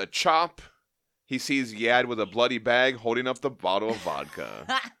hears a chop. He sees Yad with a bloody bag holding up the bottle of vodka.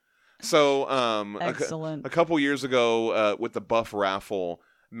 So, Excellent. a couple years ago, with the Buff raffle,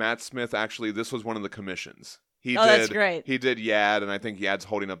 Matt Smith actually, this was one of the commissions. That's great. He did Yad, and I think Yad's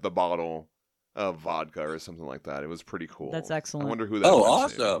holding up the bottle of vodka or something like that. It was pretty cool. That's excellent. I wonder who that Oh,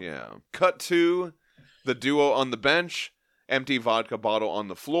 was. awesome. Yeah. Cut to the duo on the bench, empty vodka bottle on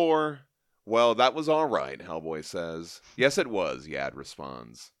the floor. "Well, that was all right," Hellboy says. "Yes, it was," Yad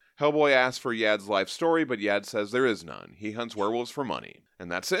responds. Hellboy asks for Yad's life story, but Yad says there is none. He hunts werewolves for money.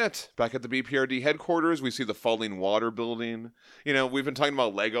 And that's it. Back at the BPRD headquarters, we see the Falling Water building. You know, we've been talking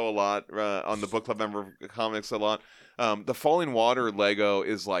about Lego a lot on the Book Club member comics a lot. The Falling Water Lego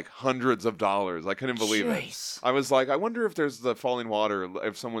is like hundreds of dollars. I couldn't believe it. I was like, I wonder if there's the Falling Water,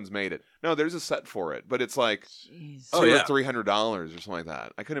 if someone's made it. No, there's a set for it, but it's like Jeez. $200 or $300 or something like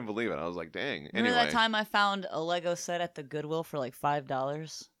that. I couldn't believe it. I was like, dang. Remember Anyway. that time I found a Lego set at the Goodwill for like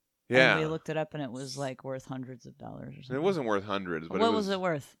 $5? Yeah. And we looked it up and it was like worth hundreds of dollars or something. It wasn't worth hundreds, but what was it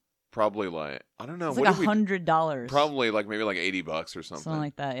worth? Probably like, I don't know. It was like $100. Probably like maybe like $80 or something. Something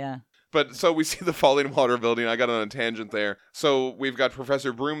like that, yeah. But so we see the Falling Water building. I got on a tangent there. So we've got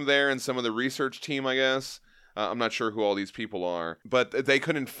Professor Broom there and some of the research team, I guess. I'm not sure who all these people are, but they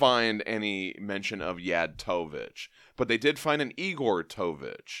couldn't find any mention of Yad Tovich. But they did find an Igor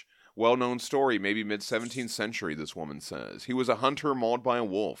Tovich. Well-known story, maybe mid-17th century, this woman says. He was a hunter mauled by a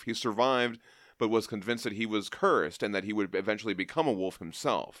wolf. He survived, but was convinced that he was cursed and that he would eventually become a wolf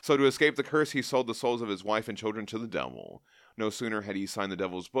himself. So to escape the curse, he sold the souls of his wife and children to the devil. No sooner had he signed the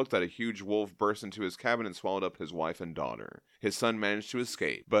devil's book that a huge wolf burst into his cabin and swallowed up his wife and daughter. His son managed to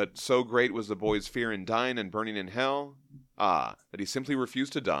escape, but so great was the boy's fear in dying and burning in hell, that he simply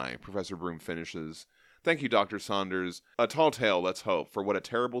refused to die, Professor Broom finishes. Thank you, Dr. Saunders. A tall tale, let's hope, for what a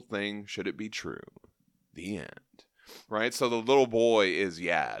terrible thing should it be true. The end. Right? So the little boy is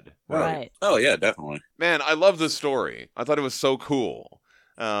Yad. Right. Oh, yeah, definitely. Man, I love this story. I thought it was so cool.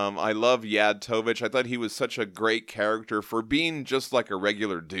 I love Yad Tovich. I thought he was such a great character for being just like a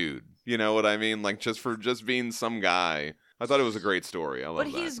regular dude. You know what I mean? Like just being some guy. I thought it was a great story. I love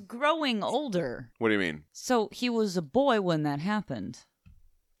that. But he's growing older. What do you mean? So he was a boy when that happened.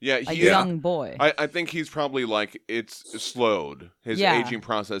 Yeah, a he, young boy. I think he's probably like it's slowed. His Yeah. aging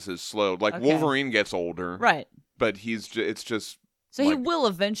process is slowed. Like Okay. Wolverine gets older, Right. but it's just So he like- will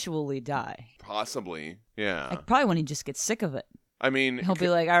eventually die. possibly, yeah. Like probably when he just gets sick of it. I mean, He'll be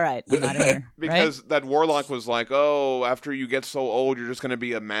like, all right, I'm out of here. because that Warlock was like, oh, after you get so old, you're just going to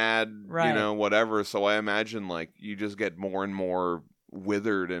be a mad, Right. whatever. So I imagine like you just get more and more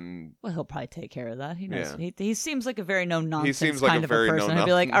withered and Well, he'll probably take care of that. He knows. Yeah. He seems like a very no nonsense seems like kind a of very a person. He'll be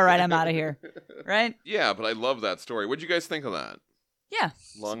no-nothing. like, all right, I'm out of here. Right? yeah, but I love that story. What'd you guys think of that? Yeah.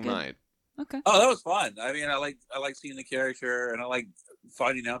 Long good. night. Okay. Oh, that was fun. I mean, I like seeing the character, and I like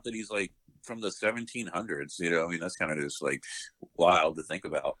finding out that he's like from the 1700s. I mean, that's kind of just like wild to think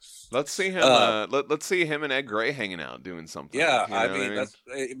about. Let's see him. Let's see him and Ed Gray hanging out doing something. Yeah, You know I what mean, that's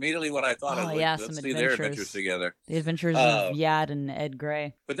immediately what I thought. I Oh, was like, yeah, let's some see their adventures. adventures together. The Adventures Uh, of Yad and Ed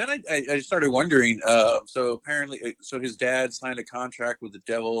Gray. But then I started wondering. So apparently, his dad signed a contract with the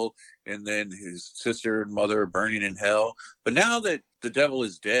devil, and then his sister and mother are burning in hell. But now that the devil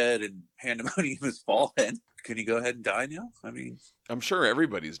is dead and pandemonium has fallen, can he go ahead and die now? I mean, I'm sure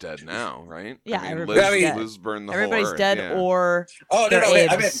everybody's dead now, right? Yeah, I mean, everybody's dead. Liz burned the Everybody's whole earth, dead yeah. or oh they're no,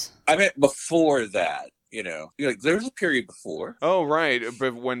 I Abes. meant before that. Like there was a period before. Oh right,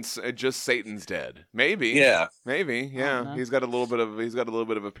 but when just Satan's dead, maybe. Yeah. Maybe, don't yeah. know. He's got a little bit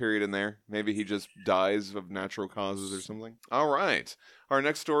of a period in there. Maybe he just dies of natural causes or something. All right. Our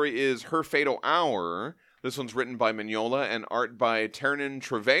next story is Her Fatal Hour. This one's written by Mignola and art by Ternan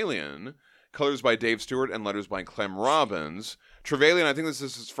Trevelyan, colors by Dave Stewart and letters by Clem Robbins. Trevelyan, I think this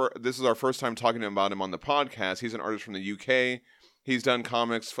is our first time talking about him on the podcast. He's an artist from the UK. He's done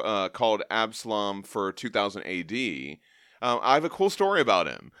comics called Absalom for 2000 AD. I have a cool story about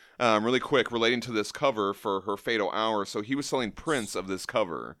him, really quick, relating to this cover for Her Fatal Hour. So he was selling prints of this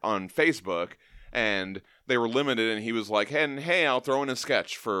cover on Facebook, and they were limited, and he was like, hey, I'll throw in a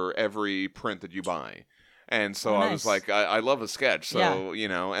sketch for every print that you buy. And so I was nice. like, I love a sketch, so,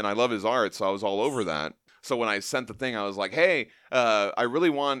 and I love his art, so I was all over that. So when I sent the thing, I was like, hey, I really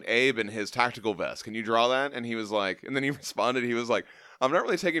want Abe in his tactical vest. Can you draw that? And he was like, and then he responded, he was like, I'm not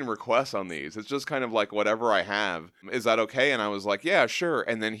really taking requests on these. It's just kind of like whatever I have. Is that okay? And I was like, yeah, sure.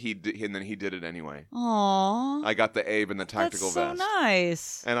 And then he did it anyway. Aww. I got the Abe in the tactical That's so vest.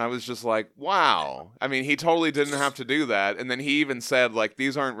 nice. And I was just like, wow. I mean, he totally didn't have to do that. And then he even said, like,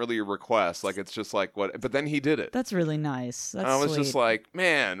 these aren't really requests. Like, it's just like what. But then he did it. That's really nice. That's I was sweet. just like,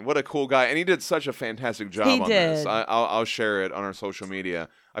 man, what a cool guy. And he did such a fantastic job He on this. did. I'll share it on our social media.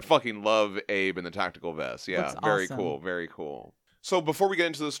 I fucking love Abe in the tactical vest. Yeah, Looks very awesome. cool. Very cool. So before we get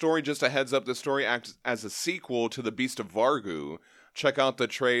into the story, just a heads up, this story acts as a sequel to The Beast of Vargu. Check out the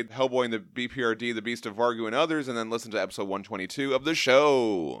trade Hellboy and the BPRD, The Beast of Vargu and others, and then listen to episode 122 of the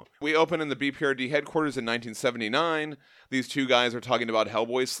show. We open in the BPRD headquarters in 1979. These two guys are talking about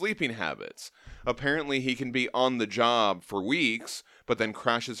Hellboy's sleeping habits. Apparently he can be on the job for weeks, but then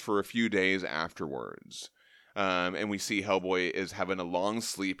crashes for a few days afterwards. And we see Hellboy is having a long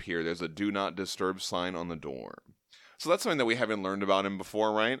sleep here. There's a do not disturb sign on the door. So that's something that we haven't learned about him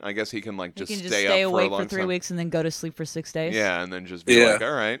before, right? I guess he can like You just can just stay stay up awake for a long for 3 time. weeks and then go to sleep for 6 days. Yeah, and then just be Yeah. like,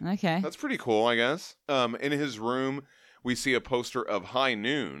 all right. Okay. That's pretty cool, I guess. In his room, we see a poster of High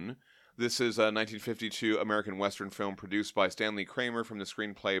Noon. This is a 1952 American Western film produced by Stanley Kramer from the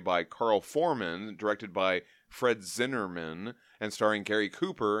screenplay by Carl Foreman, directed by Fred Zinnerman, and starring Gary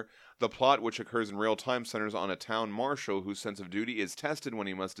Cooper. The plot, which occurs in real time, centers on a town marshal whose sense of duty is tested when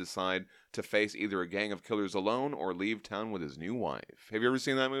he must decide to face either a gang of killers alone or leave town with his new wife. Have you ever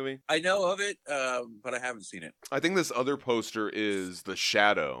seen that movie? I know of it, but I haven't seen it. I think this other poster is The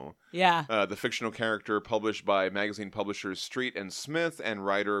Shadow, Yeah. the fictional character published by magazine publishers Street and Smith and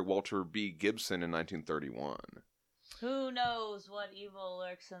writer Walter B. Gibson in 1931. Who knows what evil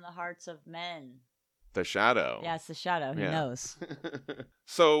lurks in the hearts of men? The Shadow. Yeah, it's the shadow. Who Yeah. knows?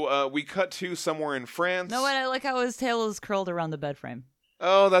 So we cut to somewhere in France. No, and I like how his tail is curled around the bed frame.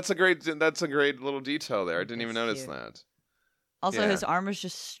 Oh, that's a great little detail there. I didn't even That's notice cute. that. Also, Yeah. his arm is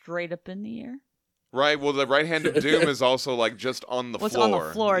just straight up in the air. Right. Well, the right hand of doom is also like just on the What's floor. on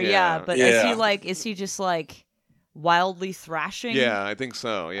the floor? Yeah, but Yeah. is he just like wildly thrashing? Yeah, I think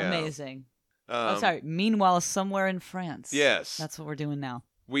so. Yeah. Amazing. Um, Sorry. Meanwhile, somewhere in France. Yes. That's what we're doing now.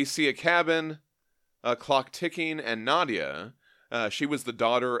 We see a cabin, a clock ticking, and Nadia. She was the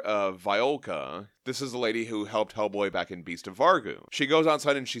daughter of Violka. This is the lady who helped Hellboy back in Beast of Vargu. She goes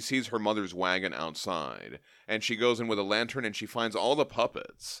outside and she sees her mother's wagon outside. And she goes in with a lantern and she finds all the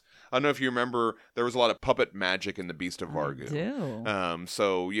puppets. I don't know if you remember, there was a lot of puppet magic in the Beast of Vargu. I do.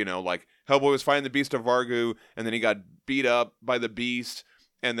 So, like Hellboy was fighting the Beast of Vargu and then he got beat up by the Beast.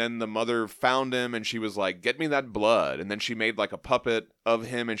 And then the mother found him and she was like, get me that blood. And then she made like a puppet of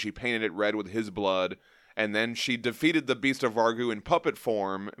him and she painted it red with his blood. And then she defeated the Beast of Vargu in puppet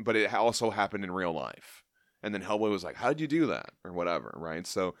form, but it also happened in real life. And then Hellboy was like, how'd you do that? Or whatever, right?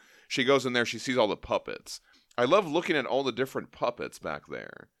 So she goes in there, she sees all the puppets. I love looking at all the different puppets back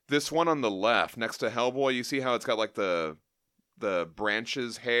there. This one on the left, next to Hellboy, you see how it's got like the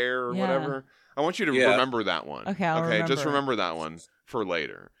branches hair or whatever? I want you to remember that one. Okay, I'll just remember that one for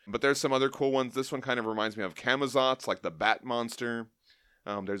later. But there's some other cool ones. This one kind of reminds me of Camazotz, like the Bat Monster.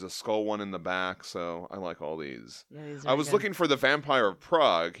 There's a skull one in the back, so I like all these. Yeah, these I was good. looking for the Vampire of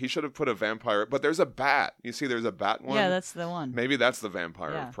Prague. He should have put a vampire, but there's a bat. You see there's a bat one? Yeah, that's the one. Maybe that's the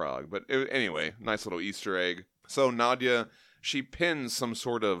Vampire of Prague. But anyway, nice little Easter egg. So Nadia, she pins some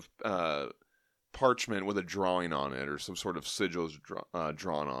sort of parchment with a drawing on it or some sort of sigils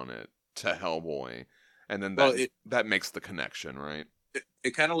drawn on it to Hellboy. And then that makes the connection, right?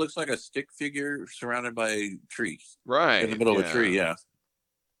 It kind of looks like a stick figure surrounded by trees. Right. In the middle of a tree, yeah.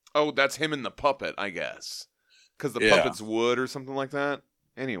 Oh, that's him in the puppet, I guess. Because the puppet's wood or something like that.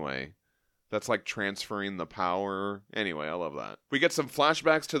 Anyway, that's like transferring the power. Anyway, I love that. We get some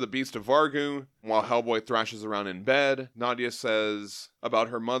flashbacks to the Beast of Vargu. While Hellboy thrashes around in bed, Nadia says about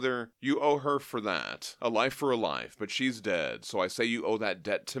her mother, you owe her for that. A life for a life, but she's dead, so I say you owe that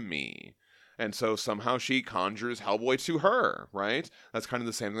debt to me. And so somehow she conjures Hellboy to her, right? That's kind of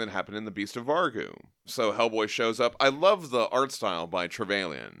the same thing that happened in The Beast of Vargu. So Hellboy shows up. I love the art style by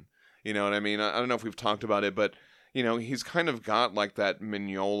Trevelyan. You know what I mean? I don't know if we've talked about it, but, you know, he's kind of got like that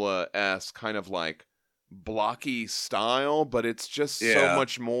Mignola-esque kind of like blocky style, but it's just so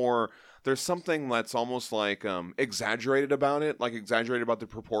much more. There's something that's almost like exaggerated about it, like exaggerated about the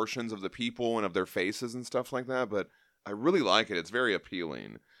proportions of the people and of their faces and stuff like that. But I really like it. It's very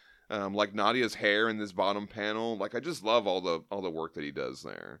appealing. Like Nadia's hair in this bottom panel. Like I just love all the work that he does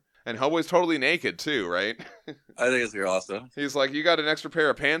there. And Hellboy's totally naked too, right? I think it's awesome. He's like, you got an extra pair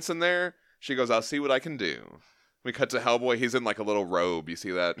of pants in there? She goes, I'll see what I can do. We cut to Hellboy. He's in like a little robe. You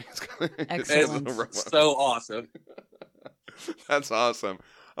see that? Excellent. So awesome. That's awesome.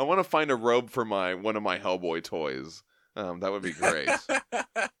 I want to find a robe for one of my Hellboy toys. That would be great.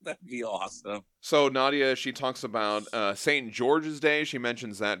 That'd be awesome. So Nadia, she talks about St. George's Day. She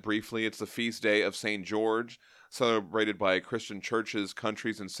mentions that briefly. It's the feast day of St. George, celebrated by Christian churches,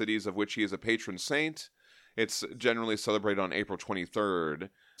 countries, and cities of which he is a patron saint. It's generally celebrated on April 23rd.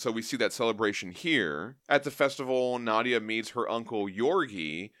 So we see that celebration here. At the festival, Nadia meets her uncle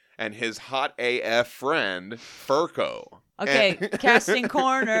Yorgi and his hot AF friend, Furco. Okay, casting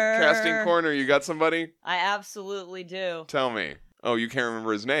corner. Casting corner. You got somebody? I absolutely do. Tell me. Oh, you can't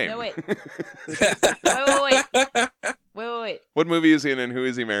remember his name. No, wait. Wait. What movie is he in and who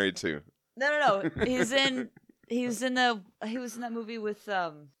is he married to? No. He was in that movie with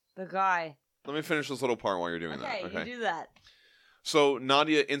the guy. Let me finish this little part while you're doing that. Okay, you do that. So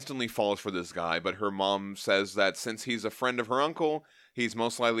Nadia instantly falls for this guy, but her mom says that since he's a friend of her uncle, he's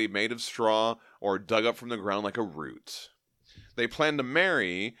most likely made of straw or dug up from the ground like a root. They plan to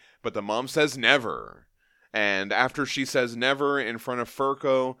marry, but the mom says never. And after she says never in front of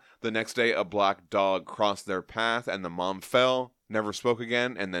Furco, the next day a black dog crossed their path and the mom fell, never spoke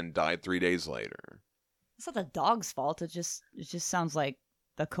again, and then died 3 days later. It's not the dog's fault. It just sounds like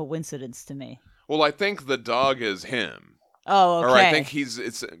a coincidence to me. Well, I think the dog is him. Oh, okay. Or I think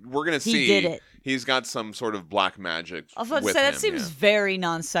we're going to see. He did it. He's got some sort of black magic. I was about to with say, that him, seems very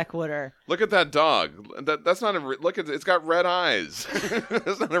non sequitur. Look at that dog. That's not look at it's got red eyes.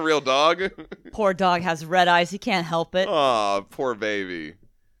 That's not a real dog. Poor dog has red eyes. He can't help it. Oh, poor baby.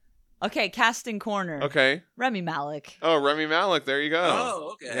 Okay, casting corner. Okay. Remy Malek. Oh, Remy Malek. There you go. Oh,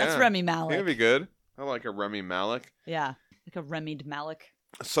 okay. That's Remy Malek. He'd be good. I like a Remy Malek. Yeah, like a Remied Malek.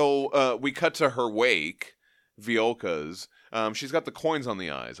 So we cut to her wake, Violka's. She's got the coins on the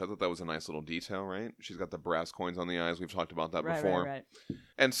eyes. I thought that was a nice little detail, right? She's got the brass coins on the eyes. We've talked about that before. Right.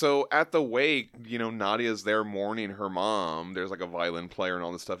 And so at the wake, Nadia's there mourning her mom. There's like a violin player and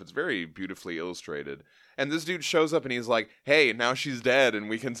all this stuff. It's very beautifully illustrated. And this dude shows up and he's like, "Hey, now she's dead, and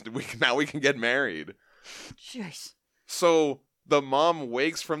we can get married." Jeez. So the mom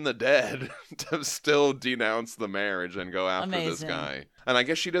wakes from the dead to still denounce the marriage and go after this guy. And I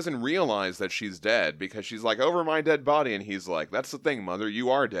guess she doesn't realize that she's dead because she's like, "Over my dead body." And he's like, "That's the thing, mother, you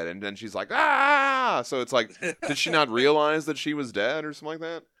are dead." And then she's like, "Ah!" So it's like, did she not realize that she was dead or something like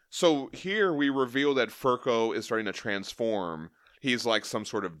that? So here we reveal that Furco is starting to transform. He's like some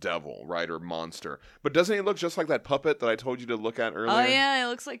sort of devil, right, or monster. But doesn't he look just like that puppet that I told you to look at earlier? Oh, yeah, it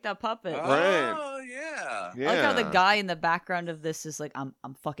looks like that puppet. Right. Oh, yeah. Yeah. I like how the guy in the background of this is like, I'm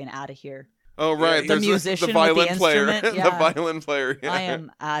fucking out of here. Oh, right. The There's musician the violin with the player. instrument, The yeah. violin player. Yeah. I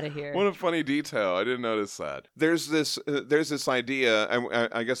am out of here. What a funny detail. I didn't notice that. There's this idea, and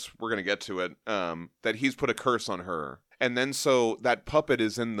I guess we're gonna get to it. That he's put a curse on her, and then so that puppet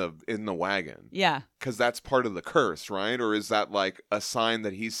is in the wagon Yeah. because that's part of the curse, right? Or is that like a sign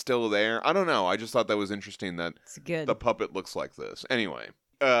that he's still there? I don't know. I just thought that was interesting that It's good. the puppet looks like this. Anyway,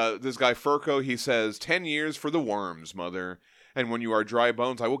 this guy Furco, he says, 10 years for the worms, mother, and when you are dry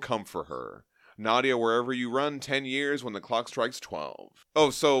bones, I will come for her. Nadia, wherever you run, 10 years when the clock strikes 12.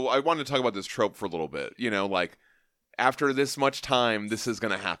 Oh, so I wanted to talk about this trope for a little bit. You know, like, after this much time, this is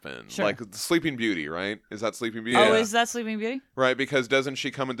going to happen. Sure. Like Sleeping Beauty, right? Is that Sleeping Beauty? Oh, is that Sleeping Beauty? Right, because doesn't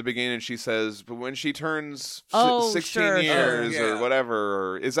she come at the beginning and she says, but when she turns Oh, 16 sure, years sure. or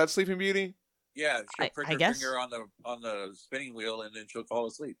whatever, is that Sleeping Beauty? Yeah, she'll prick I her guess. finger on the spinning wheel, and then she'll fall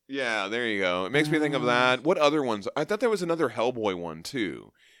asleep. Yeah, there you go. It makes me think of that. What other ones? I thought there was another Hellboy one,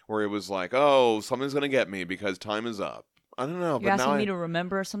 too, where it was like, oh, something's going to get me because time is up. I don't know, You're but now asking me to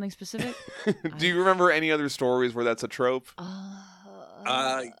remember something specific? Do you remember any other stories where that's a trope? Yeah,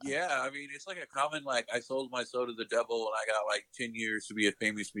 I mean, it's like a common, like, I sold my soul to the devil, and I got, like, 10 years to be a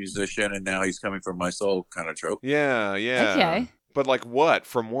famous musician, and now he's coming for my soul kind of trope. Yeah, yeah. Okay. But like what?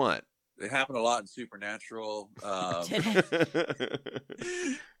 From what? It happened a lot in Supernatural.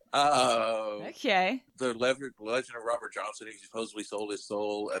 Okay. The Legend of Robert Johnson, he supposedly sold his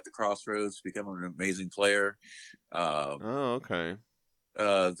soul at the crossroads to become an amazing player. Oh, okay.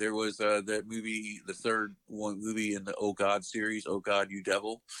 There was that movie, the third one movie in the Oh God series, Oh God, You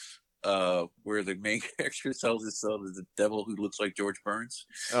Devil, where the main character sells his soul to the devil who looks like George Burns.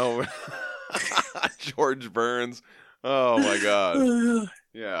 Oh, George Burns. Oh my God.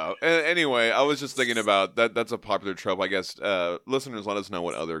 Yeah. Anyway, I was just thinking about that. That's a popular trope, I guess. Listeners, let us know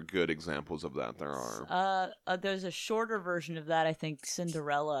what other good examples of that there are. There's a shorter version of that, I think,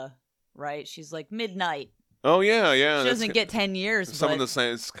 Cinderella, right? She's like midnight. Oh yeah, yeah. She doesn't get 10 years, some but of the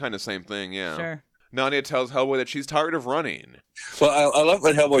same. It's kind of same thing. Yeah. sure. Nadia tells Hellboy that she's tired of running. Well, I love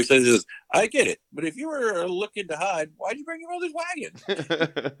what Hellboy says is, I get it, but if you were looking to hide, why'd you bring your mother's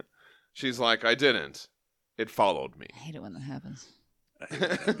wagon? She's like, I didn't. It followed me. I hate it when that happens.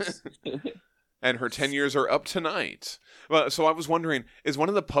 And her 10 years are up tonight. Well, so I was wondering, is one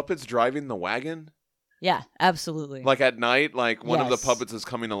of the puppets driving the wagon? Yeah, absolutely. Like at night, like one of the Yes. puppets is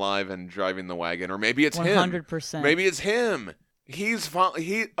coming alive and driving the wagon, or maybe it's 100%. him. Maybe it's him.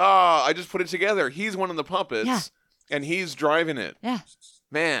 I just put it together. He's one of the puppets, Yeah. and he's driving it. Yeah.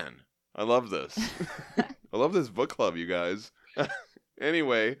 Man, I love this. I love this book club, you guys.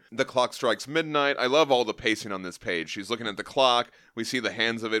 Anyway, the clock strikes midnight. I love all the pacing on this page. She's looking at the clock. We see the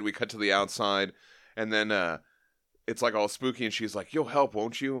hands of it. We cut to the outside. And then it's like all spooky. And she's like, you'll help,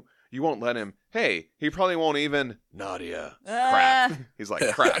 won't you? You won't let him. Hey, he probably won't even. Nadia. Crap. He's like,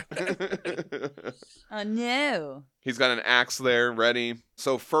 crap. Oh, no. He's got an axe there ready.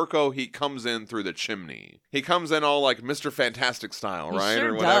 So Furco, he comes in through the chimney. He comes in all like Mr. Fantastic style, He right?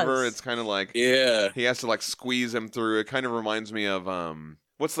 sure Or whatever. does. It's kind of like Yeah. he has to like squeeze him through. It kind of reminds me of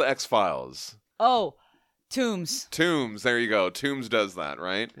what's the X-Files? Oh, Tombs. Tombs. There you go. Tombs does that,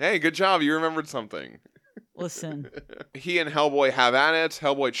 right? Hey, good job. You remembered something. Listen. He and Hellboy have at it.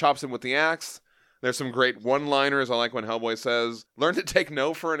 Hellboy chops him with the axe. There's some great one-liners. I like when Hellboy says, "Learn to take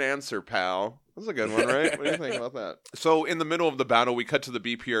no for an answer, pal." That's a good one, right? What do you think about that? So in the middle of the battle, we cut to the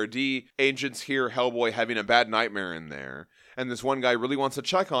BPRD. Agents hear Hellboy having a bad nightmare in there. And this one guy really wants to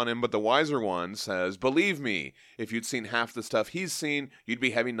check on him, but the wiser one says, "Believe me, if you'd seen half the stuff he's seen, you'd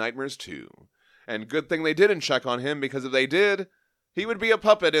be having nightmares too." And good thing they didn't check on him, because if they did, he would be a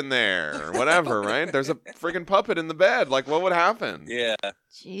puppet in there or whatever, right? There's a freaking puppet in the bed. Like, what would happen? Yeah.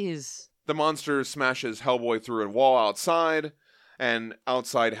 Jeez. The monster smashes Hellboy through a wall outside, and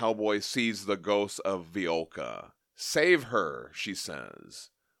outside Hellboy sees the ghost of Violka. "Save her," she says.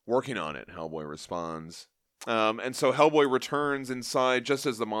 "Working on it," Hellboy responds. And so Hellboy returns inside just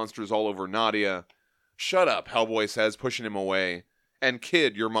as the monster's all over Nadia. "Shut up," Hellboy says, pushing him away. "And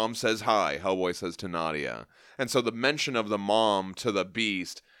kid, your mom says hi," Hellboy says to Nadia. And so the mention of the mom to the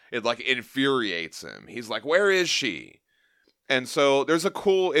beast, it like infuriates him. He's like, "Where is she?" And so there's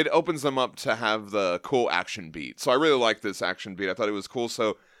it opens them up to have the cool action beat. So I really like this action beat. I thought it was cool.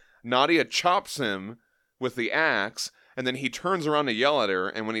 So Nadia chops him with the axe, and then he turns around to yell at her.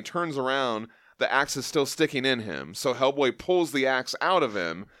 And when he turns around, the axe is still sticking in him. So Hellboy pulls the axe out of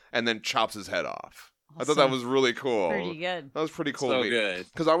him and then chops his head off. I thought that Awesome. was really cool. Pretty good. That was pretty cool. So good.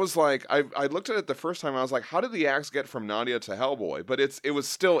 Because I was like, I looked at it the first time. I was like, how did the axe get from Nadia to Hellboy? But it was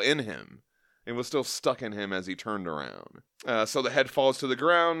still in him. It was still stuck in him as he turned around. So the head falls to the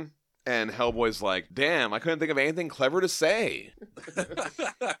ground, and Hellboy's like, "Damn, I couldn't think of anything clever to say."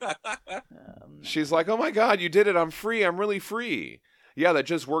 She's like, oh my God, you did it. I'm free. I'm really free. Yeah, that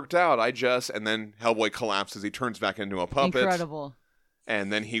just worked out. And then Hellboy collapses. He turns back into a puppet. Incredible.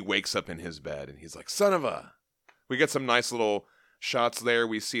 And then he wakes up in his bed and he's like, son of a. We get some nice little shots there.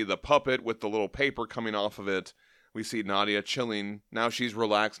 We see the puppet with the little paper coming off of it. We see Nadia chilling. Now she's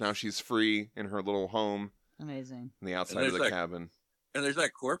relaxed. Now she's free in her little home. Amazing. In the outside of the cabin. And there's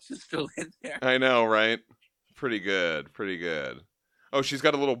that corpse that's still in there. I know, right? Pretty good. Pretty good. Oh, she's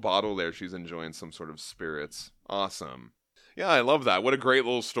got a little bottle there. She's enjoying some sort of spirits. Awesome. Yeah, I love that. What a great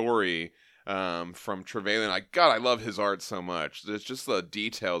little story from Trevelyan. I love his art so much. There's just the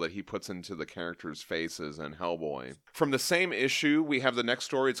detail that he puts into the characters' faces in Hellboy. From the same issue, we have the next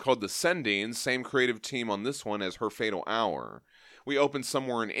story. It's called The Sending. Same creative team on this one as Her Fatal Hour. We open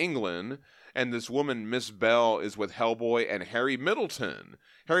somewhere in England, and this woman, Miss Bell, is with Hellboy and Harry Middleton.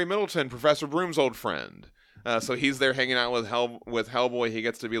 Harry Middleton, Professor Broom's old friend. So he's there hanging out with Hellboy. He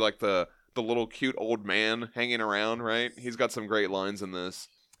gets to be like the little cute old man hanging around, right? He's got some great lines in this.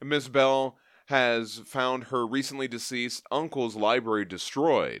 Miss Bell has found her recently deceased uncle's library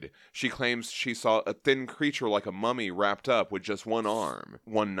destroyed. She claims she saw a thin creature like a mummy wrapped up with just one arm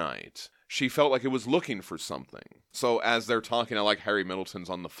one night. She felt like it was looking for something. So as they're talking, I like Harry Middleton's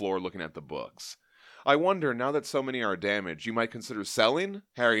on the floor looking at the books. I wonder, now that so many are damaged, you might consider selling?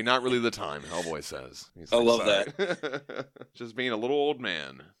 Harry, not really the time, Hellboy says. I love that. Just being a little old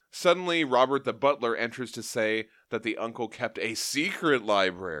man. Suddenly, Robert the butler enters to say that the uncle kept a secret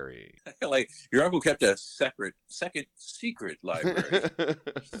library. Like, your uncle kept a second secret library.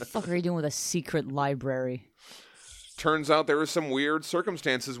 What the fuck are you doing with a secret library? Turns out there were some weird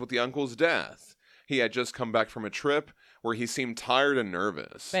circumstances with the uncle's death. He had just come back from a trip where he seemed tired and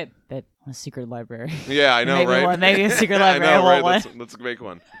nervous. Babe, a secret library. Yeah, I know, right? Maybe a secret library. I know, right? One. Let's make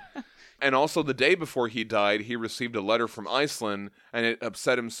one. And also, the day before he died, he received a letter from Iceland, and it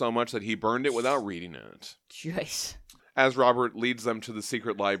upset him so much that he burned it without reading it. Jeez. As Robert leads them to the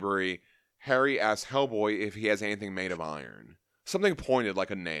secret library, Harry asks Hellboy if he has anything made of iron. Something pointed like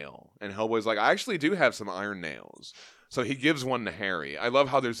a nail. And Hellboy's like, I actually do have some iron nails. So he gives one to Harry. I love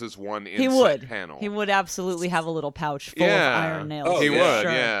how there's this one inset panel. He would absolutely have a little pouch full of iron nails. Oh, he would,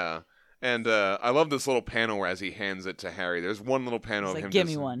 sure. yeah. And I love this little panel where as he hands it to Harry, there's one little panel of him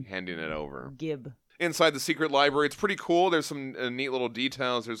just handing it over. Gib. Inside the secret library, it's pretty cool. There's some neat little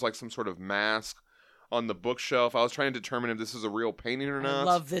details. There's like some sort of mask on the bookshelf. I was trying to determine if this is a real painting or not. I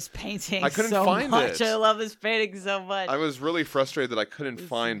love this painting I couldn't so find much. it. I love this painting so much. I was really frustrated that I couldn't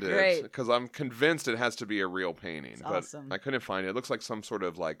find great. it because I'm convinced it has to be a real painting. It's but awesome. I couldn't find it. It looks like some sort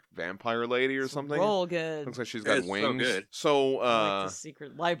of like vampire lady or something. Roll good. Looks like she's got It's so wings. good. So, Like the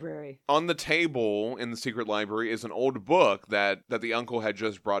secret library. on the table in the secret library is an old book that the uncle had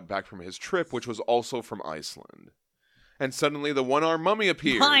just brought back from his trip, which was also from Iceland. And suddenly the one-armed mummy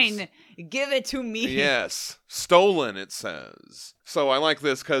appears. Mine! Give it to me! Yes. Stolen, it says. So I like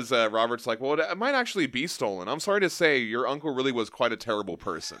this because Robert's like, well, it might actually be stolen. I'm sorry to say, your uncle really was quite a terrible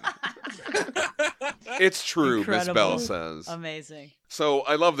person. It's true, Miss Incredible. Bell says. Amazing. So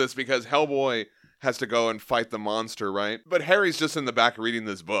I love this because Hellboy has to go and fight the monster, right? But Harry's just in the back reading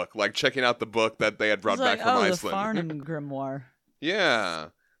this book, like checking out the book that they had brought It's like, back from the Iceland. Farnham Grimoire. Yeah.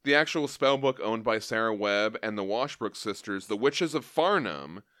 The actual spell book owned by Sarah Webb and the Washbrook sisters, The Witches of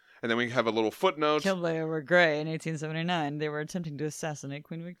Farnham. And then we have a little footnote. Killed by Edward Grey in 1879. They were attempting to assassinate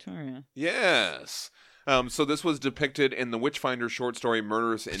Queen Victoria. Yes. So this was depicted in the Witchfinder short story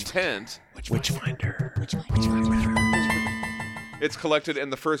Murderous Intent. Witchfinder. It's collected in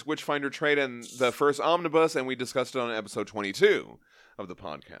the first Witchfinder trade and the first omnibus, and we discussed it on episode 22 of the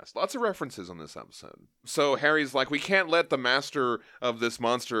podcast. Lots of references on this episode. So Harry's like, we can't let the master of this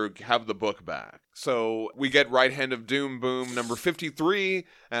monster have the book back. So we get Right Hand of Doom Boom number 53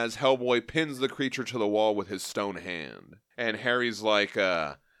 as Hellboy pins the creature to the wall with his stone hand. And Harry's like,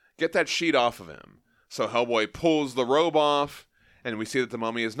 get that sheet off of him. So Hellboy pulls the robe off, and we see that the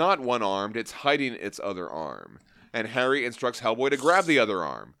mummy is not one-armed, it's hiding its other arm. And Harry instructs Hellboy to grab the other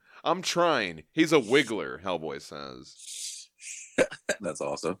arm. I'm trying. He's a wiggler, Hellboy says. That's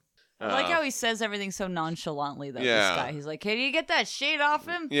awesome. I like how he says everything so nonchalantly, though, Yeah. this guy. He's like, can you get that shade off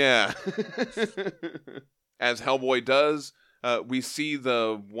him? Yeah. As Hellboy does, we see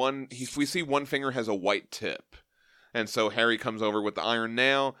we see one finger has a white tip. And so Harry comes over with the iron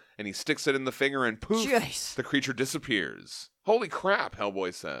nail, and he sticks it in the finger, and poof, Jeez. the creature disappears. Holy crap,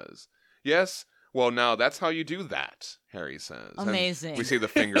 Hellboy says. Yes? Well, now that's how you do that, Harry says. And Amazing. we see the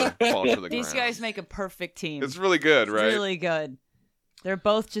finger fall to the ground. These guys make a perfect team. It's really good, right? It's really good. They're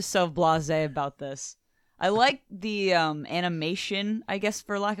both just so blasé about this. I like the animation, I guess,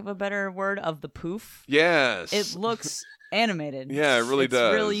 for lack of a better word, of the poof. Yes. It looks animated. Yeah, it really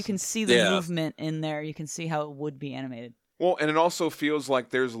does. Really, you can see the Yeah. movement in there. You can see how it would be animated. Well, and it also feels like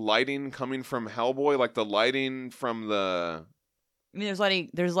there's lighting coming from Hellboy, like the lighting from the... I mean,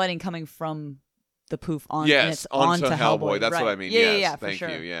 there's lighting coming from the poof on. and Yes, it's onto onto Hellboy. That's right. what I mean. Yeah, yes, yeah, for thank sure.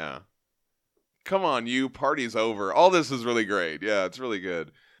 you. Yeah. Come on, you. Party's over. All this is really great. Yeah, it's really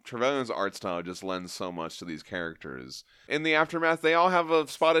good. Trevelyan's art style just lends so much to these characters. In the aftermath, they all have a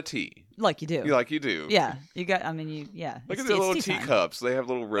spot of tea. Like you do. Like you do. Yeah, you got. I mean, you. Yeah. Look It's at their tea- little it's tea time. teacups. They have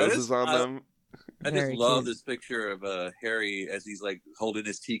little roses on them. I Very just love cute. this picture of Harry as he's like holding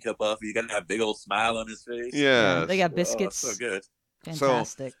his teacup up. He's got that big old smile on his face. Yeah. They got Oh, biscuits. so good.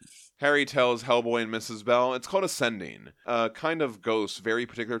 Fantastic. Harry tells Hellboy and Mrs. Bell it's called ascending, a kind of ghost very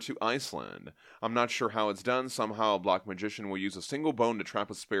particular to Iceland. I'm not sure how it's done. Somehow a black magician will use a single bone to trap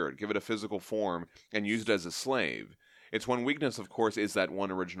a spirit, give it a physical form, and use it as a slave. Its one weakness, of course, is that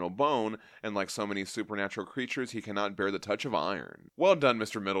one original bone, and like so many supernatural creatures, he cannot bear the touch of iron. Well done,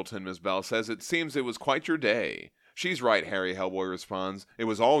 Mr. Middleton, Miss Bell says. It seems it was quite your day. She's right, Harry, Hellboy responds. It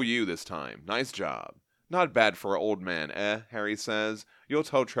was all you this time. Nice job. Not bad for an old man, Harry says. You'll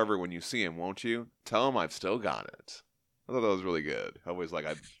tell Trevor when you see him, won't you? Tell him I've still got it. I thought that was really good. Hellboy's like,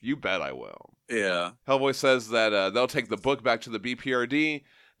 you bet I will. Yeah. Hellboy says that they'll take the book back to the BPRD,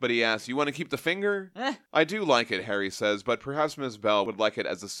 but he asks, you want to keep the finger? I do like it, Harry says, but perhaps Miss Bell would like it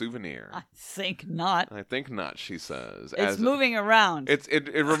as a souvenir. I think not. I think not, she says. It's moving around. It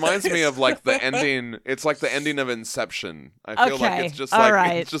reminds me of like the ending. It's like the ending of Inception. I feel like Okay, it's just all like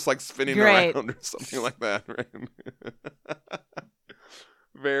right. it's just like spinning Great. around or something like that. Right?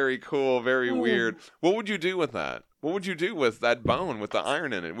 Very cool. Very weird. What would you do with that? What would you do with that bone with the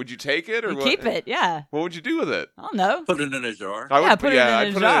iron in it? Would you take it or You what? keep it, yeah. What would you do with it? I don't know. Put it in a jar. I would, Yeah, put it in a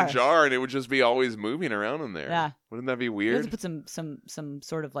I'd put it in jar. a jar and it would just be always moving around in there. Yeah. Wouldn't that be You have weird? to put some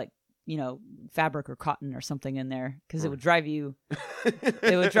sort of like, fabric or cotton or something in there because it would drive you.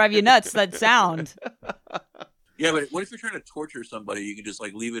 It would drive you nuts. That sound. Yeah, but what if you're trying to torture somebody? You can just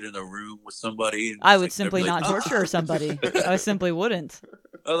like leave it in a room with somebody. And I just, would like, simply never, not like, torture somebody. I simply wouldn't.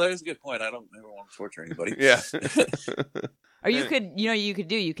 Oh, that is a good point. I don't ever want to torture anybody. Yeah. Or you could,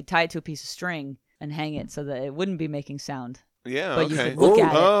 you could tie it to a piece of string and hang it so that it wouldn't be making sound. Yeah. But you okay. could look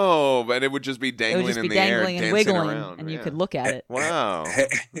at it. Oh, but it would just be It dangling would just in be the air, dangling and dancing wiggling, around. and you Yeah. could look at it. Wow.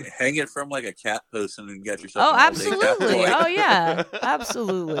 Hang it from like a cat post and then get yourself. Oh, an all-day absolutely. cat toy. Oh, yeah.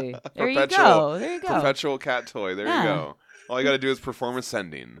 Absolutely. There you Perpetual- go. There you go. Perpetual cat toy. There Yeah. you go. All you got to do is perform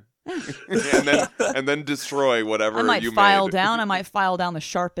ascending, and then destroy whatever I might you file made. down. I might file down the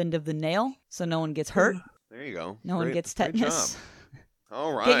sharp end of the nail so no one gets hurt. There you go. No one Great- gets great tetanus. job.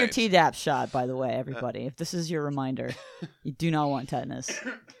 All right. Get your Tdap shot, by the way, everybody. If this is your reminder, you do not want tetanus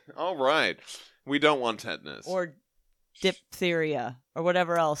All right. We don't want tetanus. or diphtheria or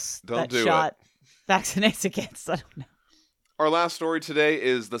whatever else Don't that do shot vaccinates against. I don't know. Our last story today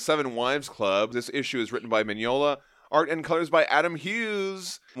is The Seven Wives Club. This issue is written by Mignola. Art and colors by Adam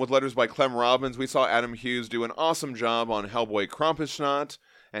Hughes. With letters by Clem Robbins. We saw Adam Hughes do an awesome job on Hellboy Krampusnacht,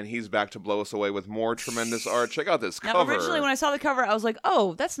 and he's back to blow us away with more tremendous art. Check out this Now, cover. originally when I saw the cover, I was like,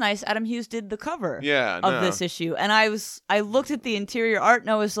 "Oh, that's nice." Adam Hughes did the cover Yeah, of no. this issue, and I looked at the interior art,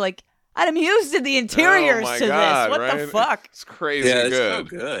 and I was like, "Adam Hughes did the interiors Oh my to God, this. What right? the fuck?" It's crazy Yeah, it's good.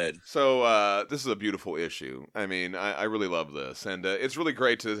 so good. So this is a beautiful issue. I mean, I really love this. And it's really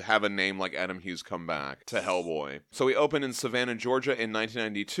great to have a name like Adam Hughes come back to Hellboy. So we open in Savannah, Georgia in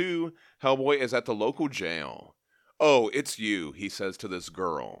 1992. Hellboy is at the local jail. Oh, it's you, he says to this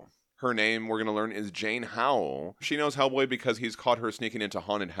girl. Her name, we're going to learn, is Jane Howell. She knows Hellboy because he's caught her sneaking into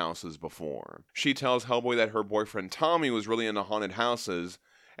haunted houses before. She tells Hellboy that her boyfriend Tommy was really into haunted houses,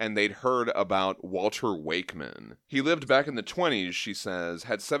 and they'd heard about Walter Wakeman. He lived back in the 20s, she says,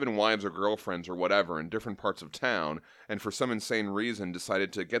 had 7 wives or girlfriends or whatever in different parts of town, and for some insane reason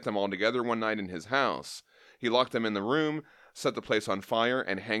decided to get them all together one night in his house. He locked them in the room, set the place on fire,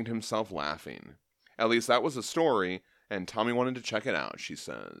 and hanged himself laughing. At least that was the story, and Tommy wanted to check it out, she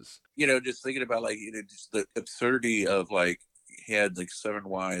says. Just thinking about just the absurdity of he had 7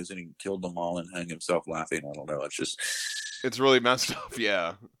 wives and he killed them all and hung himself laughing. I don't know. It's just, It's really messed up,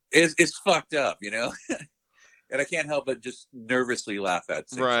 yeah. it's fucked up, and I can't help but just nervously laugh at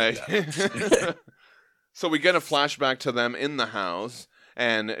things Right. like that. So we get a flashback to them in the house,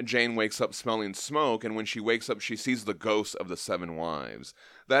 and Jane wakes up smelling smoke, and when she wakes up, she sees the ghosts of the 7 wives.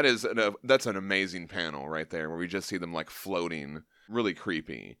 That's an amazing panel right there, where we just see them floating. Really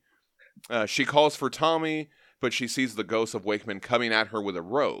creepy. She calls for Tommy, but she sees the ghost of Wakeman coming at her with a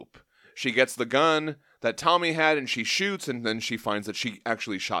rope. She gets the gun that Tommy had, and she shoots, and then she finds that she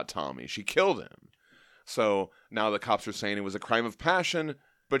actually shot Tommy. She killed him. So now the cops are saying it was a crime of passion,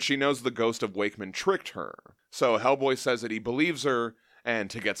 but she knows the ghost of Wakeman tricked her. So Hellboy says that he believes her and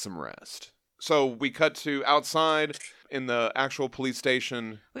to get some rest. So we cut to outside in the actual police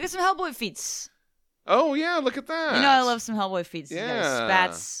station. We got some Hellboy feats. Oh, yeah, look at that. You know I love some Hellboy feats. He's got his Yeah.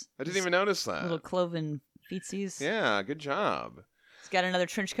 spats. I didn't even notice that. Little cloven feetsies. Yeah, good job. He's got another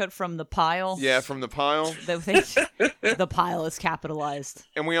trench coat from the pile. Yeah, from the pile. The pile is capitalized.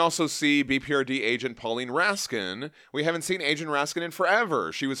 And we also see BPRD agent Pauline Raskin. We haven't seen Agent Raskin in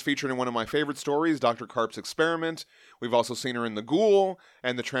forever. She was featured in one of my favorite stories, Dr. Karp's Experiment. We've also seen her in The Ghoul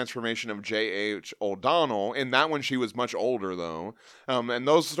and the transformation of J.H. O'Donnell. In that one, she was much older, though. And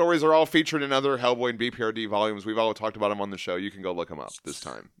those stories are all featured in other Hellboy and BPRD volumes. We've all talked about them on the show. You can go look them up this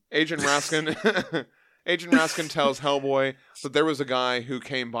time. Agent Raskin... Agent Raskin tells Hellboy that there was a guy who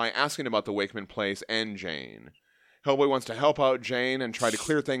came by asking about the Wakeman place and Jane. Hellboy wants to help out Jane and try to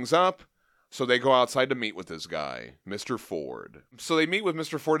clear things up, so they go outside to meet with this guy, Mr. Ford. So they meet with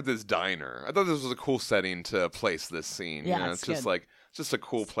Mr. Ford at this diner. I thought this was a cool setting to place this scene. Yeah, you know, it's just good. like just a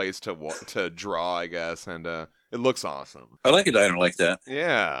cool place to draw, I guess, and it looks awesome. I like a diner like that.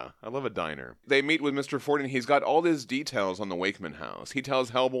 Yeah, I love a diner. They meet with Mr. Ford, and he's got all these details on the Wakeman house. He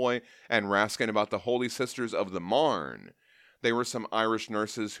tells Hellboy and Raskin about the Holy Sisters of the Marne. They were some Irish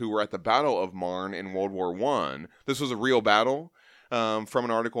nurses who were at the Battle of Marne in World War I. This was a real battle. From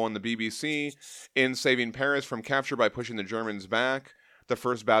an article on the BBC, in saving Paris from capture by pushing the Germans back. The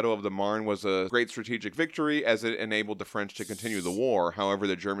First Battle of the Marne was a great strategic victory as it enabled the French to continue the war. However,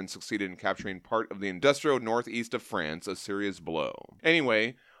 the Germans succeeded in capturing part of the industrial northeast of France, a serious blow.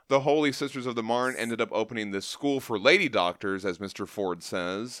 Anyway, the Holy Sisters of the Marne ended up opening this school for lady doctors, as Mr. Ford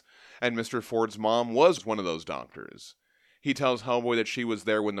says, and Mr. Ford's mom was one of those doctors. He tells Hellboy that she was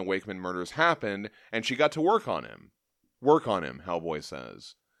there when the Wakeman murders happened, and she got to work on him. Work on him, Hellboy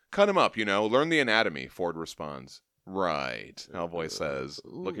says. Cut him up, learn the anatomy, Ford responds. Right, Hellboy says,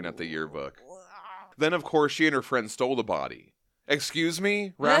 looking at the yearbook. Then, of course, she and her friend stole the body. Excuse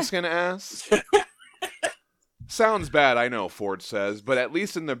me? Raskin asks. Sounds bad, I know, Ford says, but at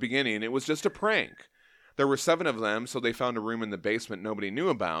least in the beginning, it was just a prank. There were 7 of them, so they found a room in the basement nobody knew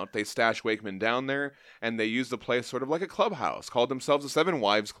about. They stashed Wakeman down there, and they used the place sort of like a clubhouse, called themselves the 7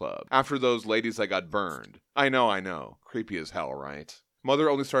 Wives Club, after those ladies that got burned. I know. Creepy as hell, right? Mother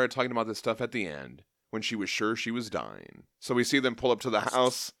only started talking about this stuff at the end, when she was sure she was dying. So we see them pull up to the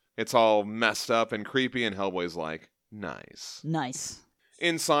house. It's all messed up and creepy, and Hellboy's like, nice. Nice.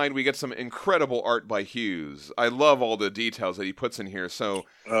 Inside, we get some incredible art by Hughes. I love all the details that he puts in here. So,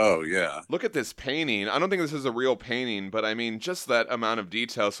 Oh, yeah. look at this painting. I don't think this is a real painting, but I mean, just that amount of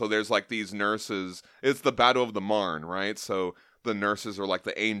detail. So there's like these nurses. It's the Battle of the Marne, right? So the nurses are like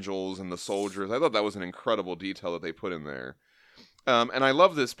the angels and the soldiers. I thought that was an incredible detail that they put in there. And I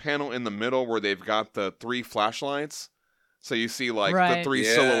love this panel in the middle where they've got the 3 flashlights. So you see like the Right. 3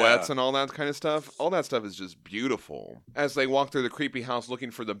 Yeah. silhouettes and all that kind of stuff. All that stuff is just beautiful. As they walk through the creepy house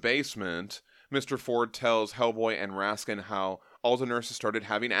looking for the basement, Mr. Ford tells Hellboy and Raskin how all the nurses started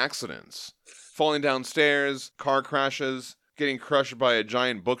having accidents. Falling downstairs, car crashes, getting crushed by a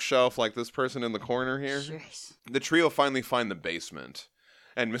giant bookshelf like this person in the corner here. Jeez. The trio finally find the basement.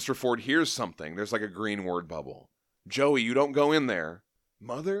 And Mr. Ford hears something. There's like a green word bubble. Joey, you don't go in there.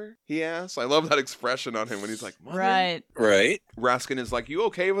 Mother? He asks. I love that expression on him when he's like, Mother? Right. Right? Raskin is like, you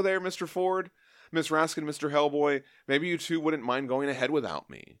okay over there, Mr. Ford? Miss Raskin, Mr. Hellboy, maybe you two wouldn't mind going ahead without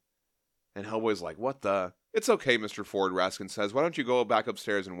me. And Hellboy's like, what the? It's okay, Mr. Ford, Raskin says. Why don't you go back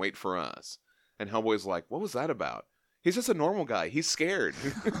upstairs and wait for us? And Hellboy's like, what was that about? He's just a normal guy. He's scared.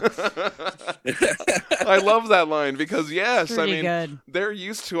 I love that line because, yes, Pretty good. they're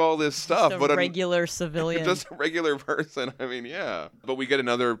used to all this stuff. Just a but regular civilian. just a regular person. I mean, yeah. But we get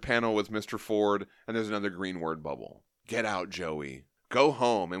another panel with Mr. Ford, and there's another green word bubble. Get out, Joey. Go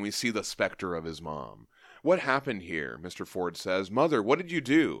home, and we see the specter of his mom. What happened here? Mr. Ford says. Mother, what did you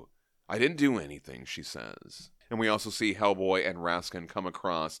do? I didn't do anything, she says. And we also see Hellboy and Raskin come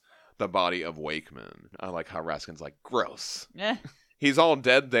across the body of Wakeman. I like how Raskin's like, gross. Eh. He's all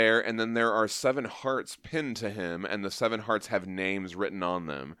dead there, and then there are 7 hearts pinned to him, and the 7 hearts have names written on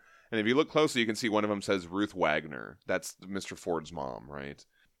them. And if you look closely, you can see one of them says Ruth Wagner. That's Mr. Ford's mom, right?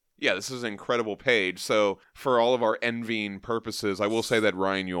 Yeah, this is an incredible page. So for all of our envying purposes, I will say that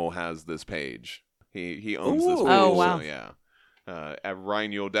Ryan Yule has this page. He owns this Ooh. page. Oh, wow. So, yeah.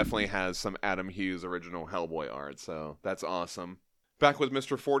 Ryan Yule definitely has some Adam Hughes original Hellboy art, so that's awesome. Back with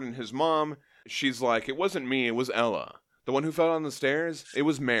Mr. Ford and his mom, she's like, it wasn't me, it was Ella. The one who fell down the stairs? It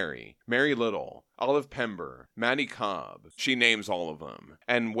was Mary. Mary Little. Olive Pember. Maddie Cobb. She names all of them.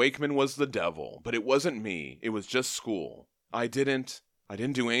 And Wakeman was the devil. But it wasn't me. It was just school. I didn't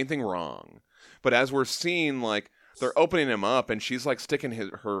do anything wrong. But as we're seeing, like, they're opening him up, and she's like sticking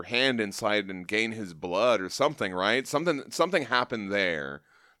her hand inside and gain his blood or something, right? Something happened there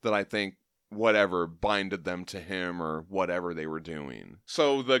that I think whatever binded them to him or whatever they were doing.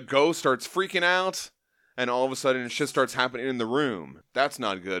 So the ghost starts freaking out, and all of a sudden shit starts happening in the room. That's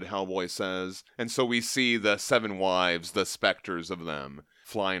not good, Hellboy says. And so we see the 7 wives, the specters of them,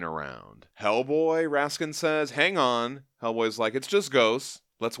 flying around. Hellboy, Raskin says, hang on. Hellboy's like, it's just ghosts.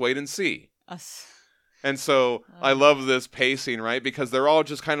 Let's wait and see. And so I love this pacing, right? Because they're all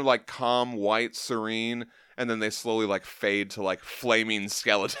just kind of like calm, white, serene, and then they slowly like fade to like flaming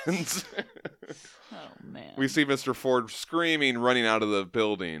skeletons. Oh, man. We see Mr. Ford screaming, running out of the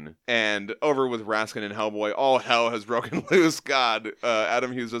building. And over with Raskin and Hellboy, all hell has broken loose. God,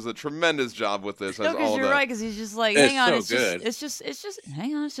 Adam Hughes does a tremendous job with this. No, because you're right, because he's just like, hang on, it's just,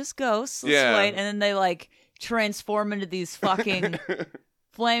 hang on, it's just ghosts. Let's wait. And then they like transform into these fucking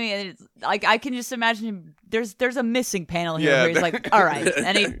flaming, and it's, like, I can just imagine him, there's a missing panel here where he's like, all right.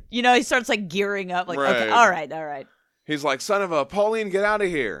 And he starts like gearing up, like, okay, all right. He's like, son of a, Pauline, get out of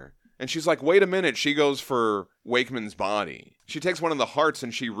here. And she's like, wait a minute. She goes for Wakeman's body. She takes one of the hearts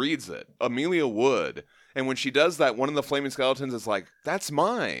and she reads it. Amelia Wood. And when she does that, one of the flaming skeletons is like, that's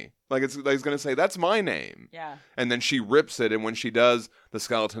my. Like, he's going to say, that's my name. Yeah. And then she rips it. And when she does, the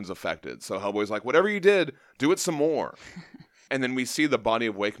skeleton's affected. So Hellboy's like, whatever you did, do it some more. And then we see the body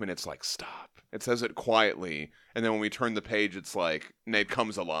of Wakeman. It's like, stop. It says it quietly. And then when we turn the page, it's like, Nate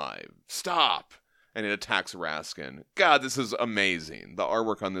comes alive. Stop. And it attacks Raskin. God, this is amazing. The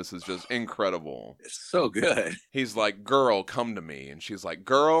artwork on this is just incredible. It's so good. He's like, girl, come to me. And she's like,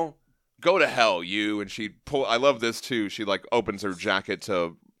 girl, go to hell, you. And I love this too. She like opens her jacket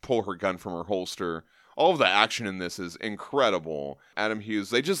to pull her gun from her holster. All of the action in this is incredible. Adam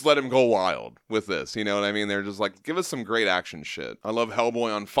Hughes, they just let him go wild with this. You know what I mean? They're just like, give us some great action shit. I love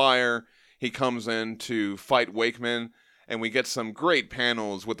Hellboy on fire. He comes in to fight Wakeman. And we get some great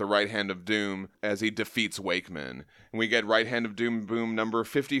panels with the Right Hand of Doom as he defeats Wakeman. And we get Right Hand of Doom boom number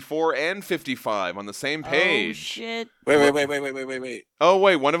 54 and 55 on the same page. Oh, shit. Wait. Oh,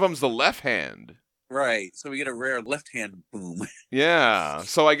 wait, one of them's the left hand. Right, so we get a rare left-hand boom. Yeah,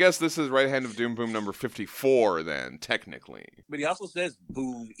 so I guess this is Right Hand of Doom boom number 54 then, technically. But he also says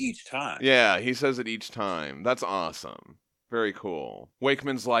boom each time. Yeah, he says it each time. That's awesome. Very cool.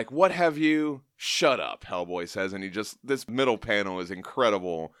 Wakeman's like, what have you? Shut up, Hellboy says. And this middle panel is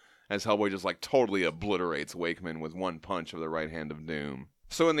incredible as Hellboy just like totally obliterates Wakeman with one punch of the Right Hand of Doom.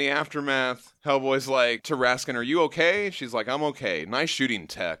 So in the aftermath, Hellboy's like to Raskin, are you okay? She's like, I'm okay. Nice shooting,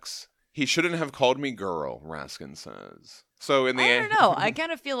 Tex. He shouldn't have called me girl, Raskin says. So in the I don't know. I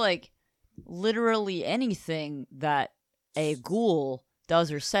kind of feel like literally anything that a ghoul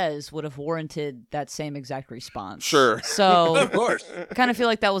does or says would have warranted that same exact response. Sure. So Of course. I kind of feel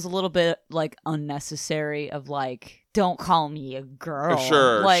like that was a little bit like unnecessary of like, don't call me a girl.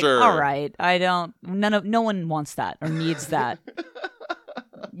 Sure, like, sure. all right. No one wants that or needs that.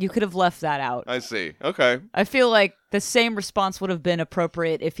 You could have left that out. I see. Okay. I feel like the same response would have been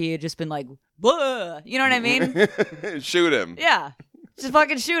appropriate if he had just been like, "Blah," you know what I mean? Shoot him. Yeah. Just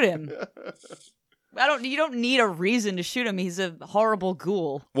fucking shoot him. You don't need a reason to shoot him. He's a horrible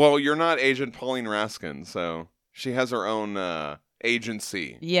ghoul. Well, you're not Agent Pauline Raskin, so she has her own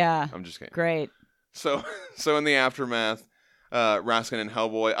agency. Yeah. I'm just kidding. Great. So in the aftermath, Raskin and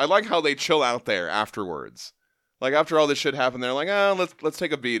Hellboy, I like how they chill out there afterwards. Like after all this shit happened, they're like, let's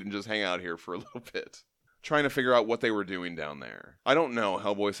take a beat and just hang out here for a little bit. Trying to figure out what they were doing down there. I don't know,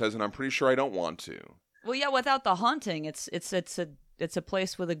 Hellboy says, and I'm pretty sure I don't want to. Well, yeah, without the haunting, it's a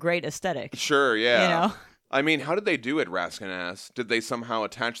place with a great aesthetic. Sure, yeah. You know? I mean, how did they do it, Raskin asks? Did they somehow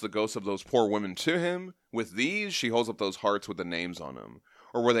attach the ghosts of those poor women to him? With these, she holds up those hearts with the names on them.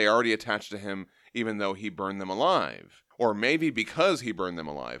 Or were they already attached to him even though he burned them alive? Or maybe because he burned them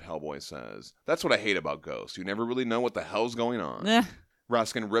alive, Hellboy says. That's what I hate about ghosts. You never really know what the hell's going on.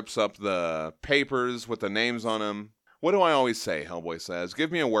 Raskin rips up the papers with the names on them. What do I always say, Hellboy says?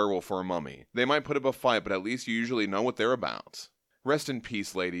 Give me a werewolf or a mummy. They might put up a fight, but at least you usually know what they're about. Rest in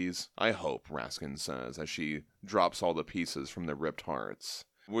peace, ladies. I hope, Raskin says, as she drops all the pieces from the ripped hearts.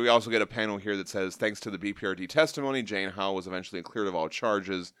 We also get a panel here that says, thanks to the BPRD testimony, Jane Howell was eventually cleared of all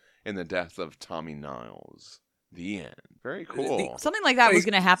charges in the death of Tommy Niles. The end. Very cool. Something like that was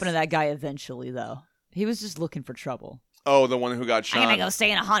going to happen to that guy eventually, though. He was just looking for trouble. Oh, the one who got shot. I'm going to go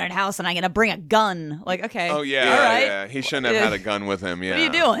stay in a haunted house and I'm going to bring a gun. Like, okay. Oh, yeah. All right. Yeah. He shouldn't have had a gun with him. Yeah. What are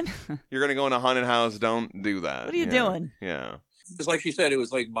you doing? You're going to go in a haunted house. Don't do that. What are you doing? Yeah. It's like she said, it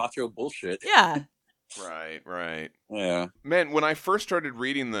was like macho bullshit. Yeah. Right. Yeah. Man, when I first started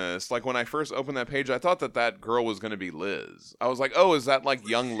reading this, like when I first opened that page, I thought that girl was going to be Liz. I was like, oh, is that like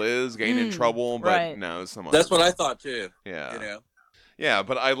young Liz getting in trouble? But right. no, it's someone. That's what I thought too. Yeah. You know. Yeah,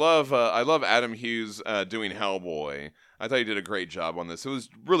 but I love Adam Hughes doing Hellboy. I thought he did a great job on this. It was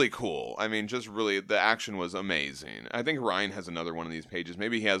really cool. I mean, just really, the action was amazing. I think Ryan has another one of these pages.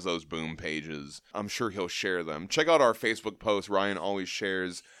 Maybe he has those Boom pages. I'm sure he'll share them. Check out our Facebook post. Ryan always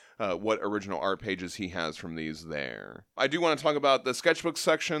shares what original art pages he has from these there. I do want to talk about the sketchbook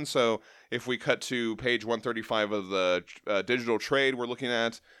section. So if we cut to page 135 of the digital trade we're looking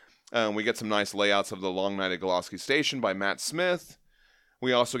at, we get some nice layouts of the Long Night at Goloski Station by Matt Smith.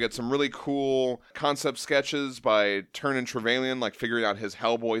 We also get some really cool concept sketches by Turner Trevelyan, like figuring out his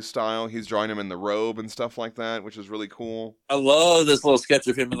Hellboy style. He's drawing him in the robe and stuff like that, which is really cool. I love this little sketch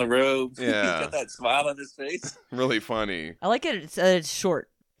of him in the robe. Yeah. He's got that smile on his face. Really funny. I like it. It's short.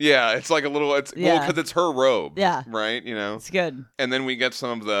 Yeah, it's like a little, well, because it's her robe. Yeah. Right? You know? It's good. And then we get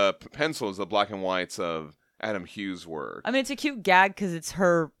some of the pencils, the black and whites of Adam Hughes' work. I mean, it's a cute gag because it's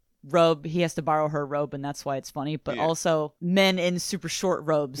her robe. He has to borrow her robe, and that's why it's funny. But also, men in super short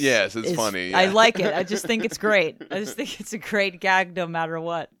robes. Yes, it's funny. Yeah. I like it. I just think it's great. I just think it's a great gag no matter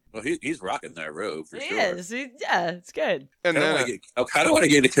what. Well, he's rocking that robe for He sure. is. Yeah, it's good. And I then kind of want to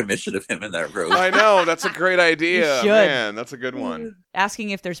get a commission of him in that robe. I know, that's a great idea. You should. Man, that's a good one. Asking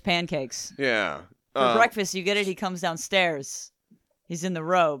if there's pancakes. Yeah. For breakfast, you get it, he comes downstairs. He's in the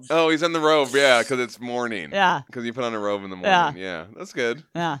robe. Oh, he's in the robe, yeah, because it's morning. Yeah. Because you put on a robe in the morning. Yeah, that's good.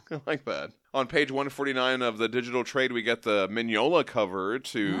 Yeah. I like that. On page 149 of the digital trade, we get the Mignola cover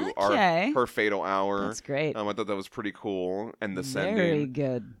to Her Fatal Hour. That's great. I thought that was pretty cool. And the sending. Very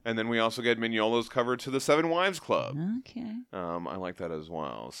good. And then we also get Mignola's cover to the Seven Wives Club. Okay. I like that as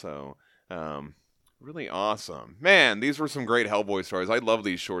well. So, really awesome. Man, these were some great Hellboy stories. I love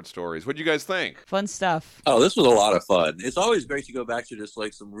these short stories. What'd you guys think? Fun stuff. Oh, this was a lot of fun. It's always great to go back to just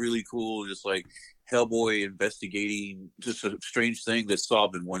like some really cool, just like Hellboy investigating just a strange thing that's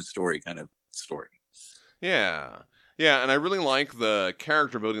solved in one story kind of story. Yeah. Yeah, and I really like the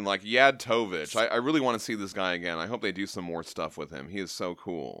character building, like Yad Tovich. I really want to see this guy again. I hope they do some more stuff with him. He is so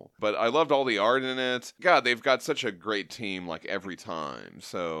cool. But I loved all the art in it. God, they've got such a great team, like, every time.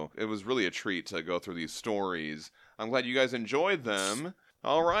 So it was really a treat to go through these stories. I'm glad you guys enjoyed them.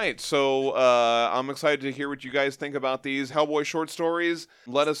 All right, so I'm excited to hear what you guys think about these Hellboy short stories.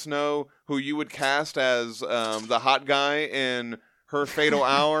 Let us know who you would cast as the hot guy in Her Fatal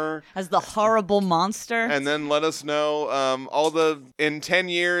Hour. As the horrible monster. And then let us know in 10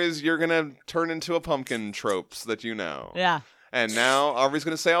 years, you're going to turn into a pumpkin tropes that you know. Yeah. And now Aubrey's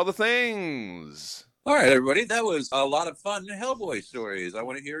going to say all the things. All right, everybody, that was a lot of fun Hellboy stories. I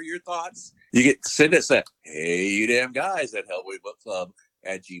want to hear your thoughts. You get send us at Hey You Damn Guys at Hellboy Book Club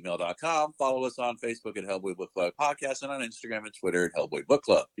at gmail.com. Follow us on Facebook at Hellboy Book Club Podcast and on Instagram and Twitter at Hellboy Book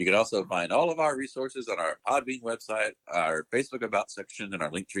Club. You can also find all of our resources on our Podbean website, our Facebook About section, and our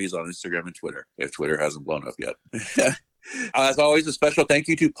link trees on Instagram and Twitter, if Twitter hasn't blown up yet. As always, a special thank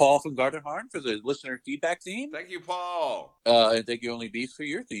you to Paul from Gardenharn for the listener feedback theme. Thank you, Paul. And thank you, Only Beast, for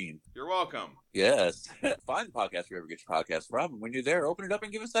your theme. You're welcome. Yes. Find the podcast wherever you get your podcast from. And when you're there, open it up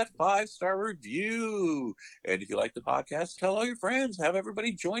and give us that 5-star review. And if you like the podcast, tell all your friends. Have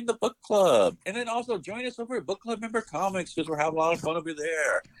everybody join the book club. And then also join us over at Book Club Member Comics because we're having a lot of fun over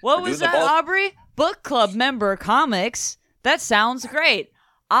there. What was that, Aubrey? Book Club Member Comics? That sounds great.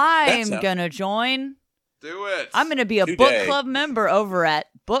 I'm going to join. Do it. I'm going to be a book club member over at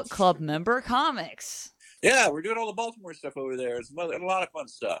Book Club Member Comics. Yeah, we're doing all the Baltimore stuff over there. It's a lot of fun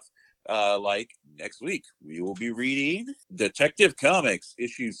stuff. Like next week, we will be reading Detective Comics,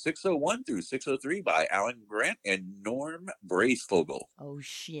 issues 601 through 603 by Alan Grant and Norm Bracevogel. Oh,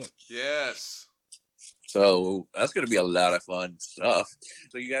 shit. Yes. So that's going to be a lot of fun stuff.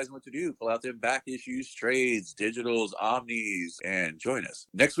 So you guys know what to do. Pull out them back issues, trades, digitals, omnis, and join us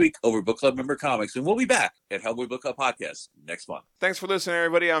next week over Book Club Member Comics. And we'll be back at Hellboy Book Club Podcast next month. Thanks for listening,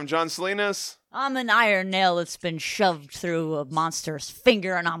 everybody. I'm John Salinas. I'm an iron nail that's been shoved through a monster's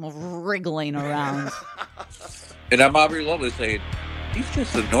finger, and I'm wriggling around. And I'm Aubrey Lovelace saying, he's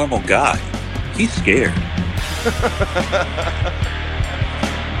just a normal guy. He's scared. That's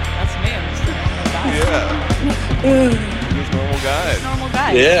me. I'm just a normal guy. Yeah. He's a normal guy. Normal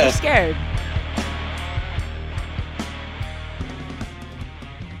guy. Yeah. He's scared.